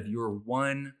outside of your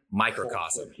one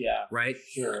microcosm. Yeah. Right.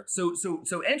 Sure. So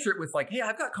enter it with hey,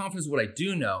 I've got confidence in what I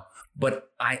do know, but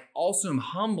I also am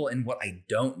humble in what I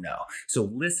don't know. So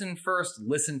listen first,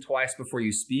 listen twice before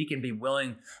you speak, and be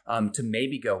willing to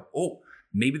maybe go,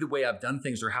 maybe the way I've done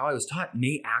things or how I was taught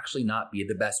may actually not be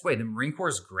the best way. The Marine Corps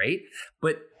is great,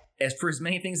 but for as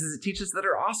many things as it teaches that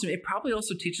are awesome, it probably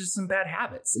also teaches some bad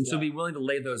habits. And so be willing to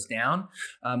lay those down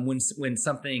when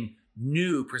something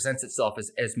new presents itself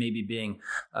as maybe being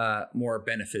more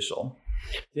beneficial.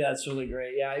 Yeah, that's really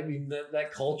great. Yeah, I mean,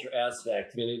 that culture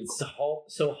aspect, it's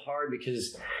so hard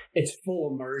because it's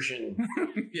full immersion.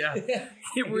 Yeah,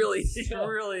 it really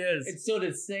is. And so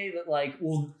to say that,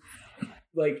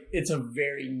 it's a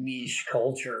very niche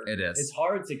culture. It is. It's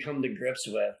hard to come to grips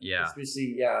with. Yeah.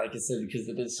 Especially, like I said, because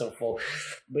it is so full.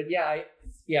 But I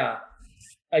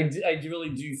really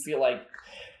do feel like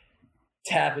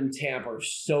Tap and Tamp are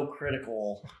so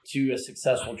critical to a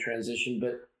successful transition,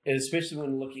 but especially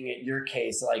when looking at your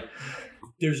case,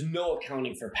 there's no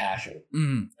accounting for passion.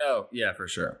 Mm. Oh, yeah, for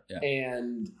sure. Yeah.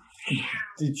 And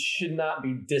it should not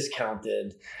be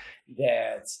discounted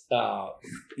that,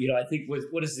 I think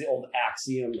what is the old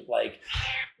axiom?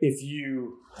 If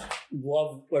you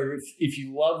love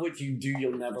what you do,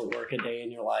 you'll never work a day in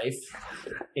your life.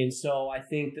 And so I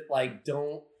think that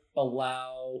don't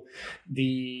allow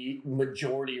the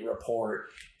majority report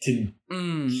to keep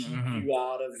you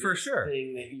out of for sure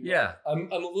thing that you yeah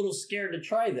I'm a little scared to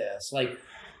try this.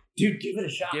 dude, give it a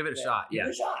shot. Give it a shot. Yeah, give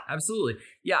it a shot. Absolutely.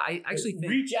 Yeah, I actually think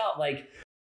reach out, like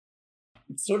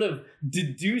sort of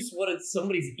deduce what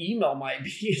somebody's email might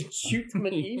be and shoot them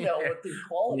an email with the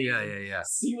quality. Yeah.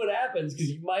 See what happens, because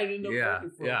you might end up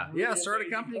working for Start a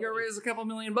company, go raise a couple $1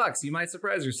 million. You might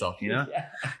surprise yourself, you know?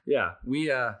 Yeah. We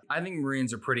I think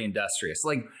Marines are pretty industrious.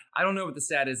 Like, I don't know what the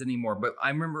stat is anymore, but I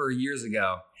remember years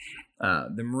ago,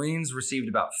 the Marines received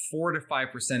about 4 to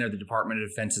 5% of the Department of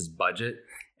Defense's budget,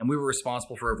 and we were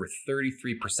responsible for over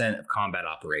 33% of combat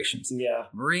operations. Yeah.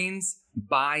 Marines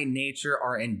by nature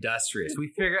are industrious. We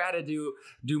figure out how to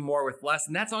do more with less,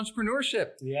 and that's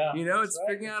entrepreneurship. Yeah. You know, it's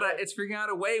figuring out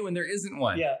a way when there isn't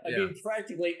one. Yeah. I mean,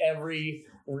 practically every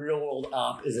real world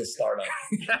op is a startup.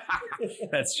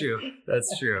 That's true.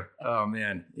 Oh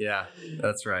man. Yeah,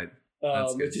 that's right.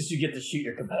 It's just you get to shoot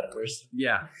your competitors.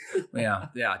 Yeah.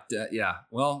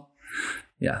 Well,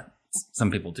 yeah.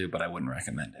 Some people do, but I wouldn't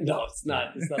recommend it. No, it's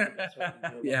not. It's not the best way to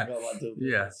do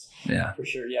it. Yeah. For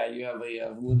sure. Yeah, you have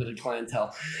a limited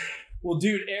clientele. Well,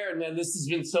 dude, Aeron, man, this has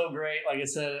been so great. Like I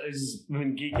said, I've just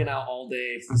been geeking out all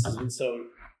day. This has been so.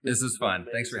 This was fun.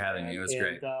 Thanks for having me. It was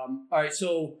great. All right,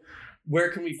 so where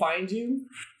can we find you?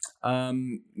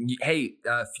 Hey,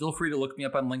 feel free to look me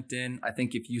up on LinkedIn. I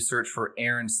think if you search for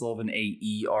Aeron Sullivan,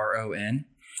 Aeron,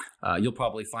 you'll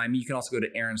probably find me. You can also go to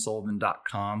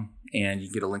aaronsullivan.com and you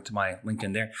can get a link to my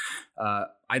LinkedIn there.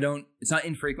 It's not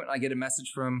infrequent. I get a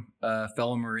message from a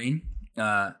fellow Marine,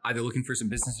 either looking for some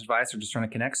business advice or just trying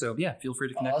to connect. So yeah, feel free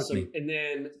to connect with me. And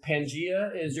then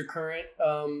Pangea is your current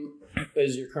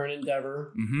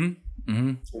endeavor.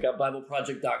 We got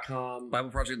BibleProject.com.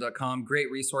 BibleProject.com, great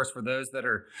resource for those that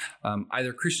are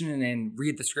either Christian and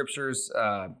read the scriptures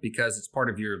because it's part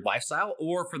of your lifestyle,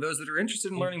 or for those that are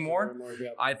interested in learning more.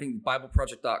 I think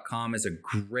BibleProject.com is a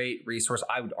great resource.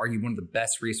 I would argue one of the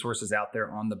best resources out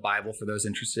there on the Bible for those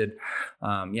interested.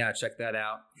 Check that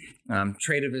out.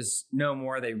 Tradive is no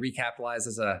more. They recapitalized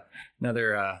as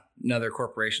another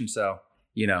corporation. So,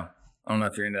 I don't know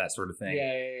if you're into that sort of thing.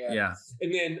 Yeah.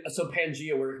 And then, so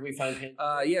Pangea, where can we find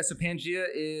Pangea? So Pangea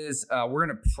is, we're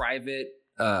in a private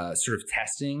sort of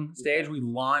testing stage. We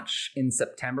launch in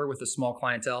September with a small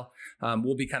clientele.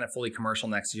 We'll be kind of fully commercial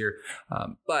next year.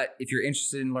 But if you're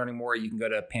interested in learning more, you can go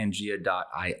to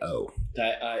pangea.io.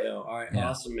 All right. Yeah.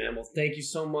 Awesome, man. Well, thank you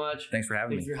so much. Thanks for having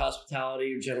me. Thanks for your hospitality,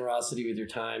 your generosity with your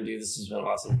time, dude. This has been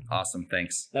awesome. Awesome.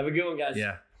 Thanks. Have a good one, guys.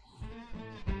 Yeah.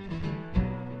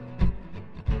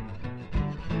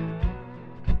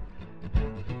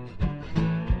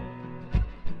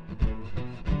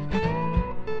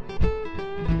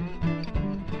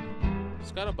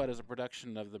 Scuttlebutt is a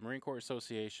production of the Marine Corps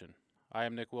Association. I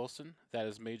am Nick Wilson. That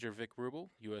is Major Vic Rubel,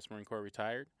 U.S. Marine Corps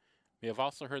retired. We have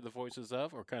also heard the voices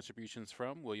of or contributions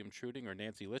from William Truding or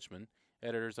Nancy Lichman,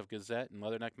 editors of Gazette and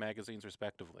Leatherneck magazines,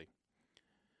 respectively.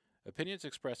 Opinions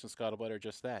expressed in Scuttlebutt are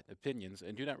just that, opinions,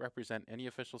 and do not represent any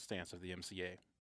official stance of the MCA.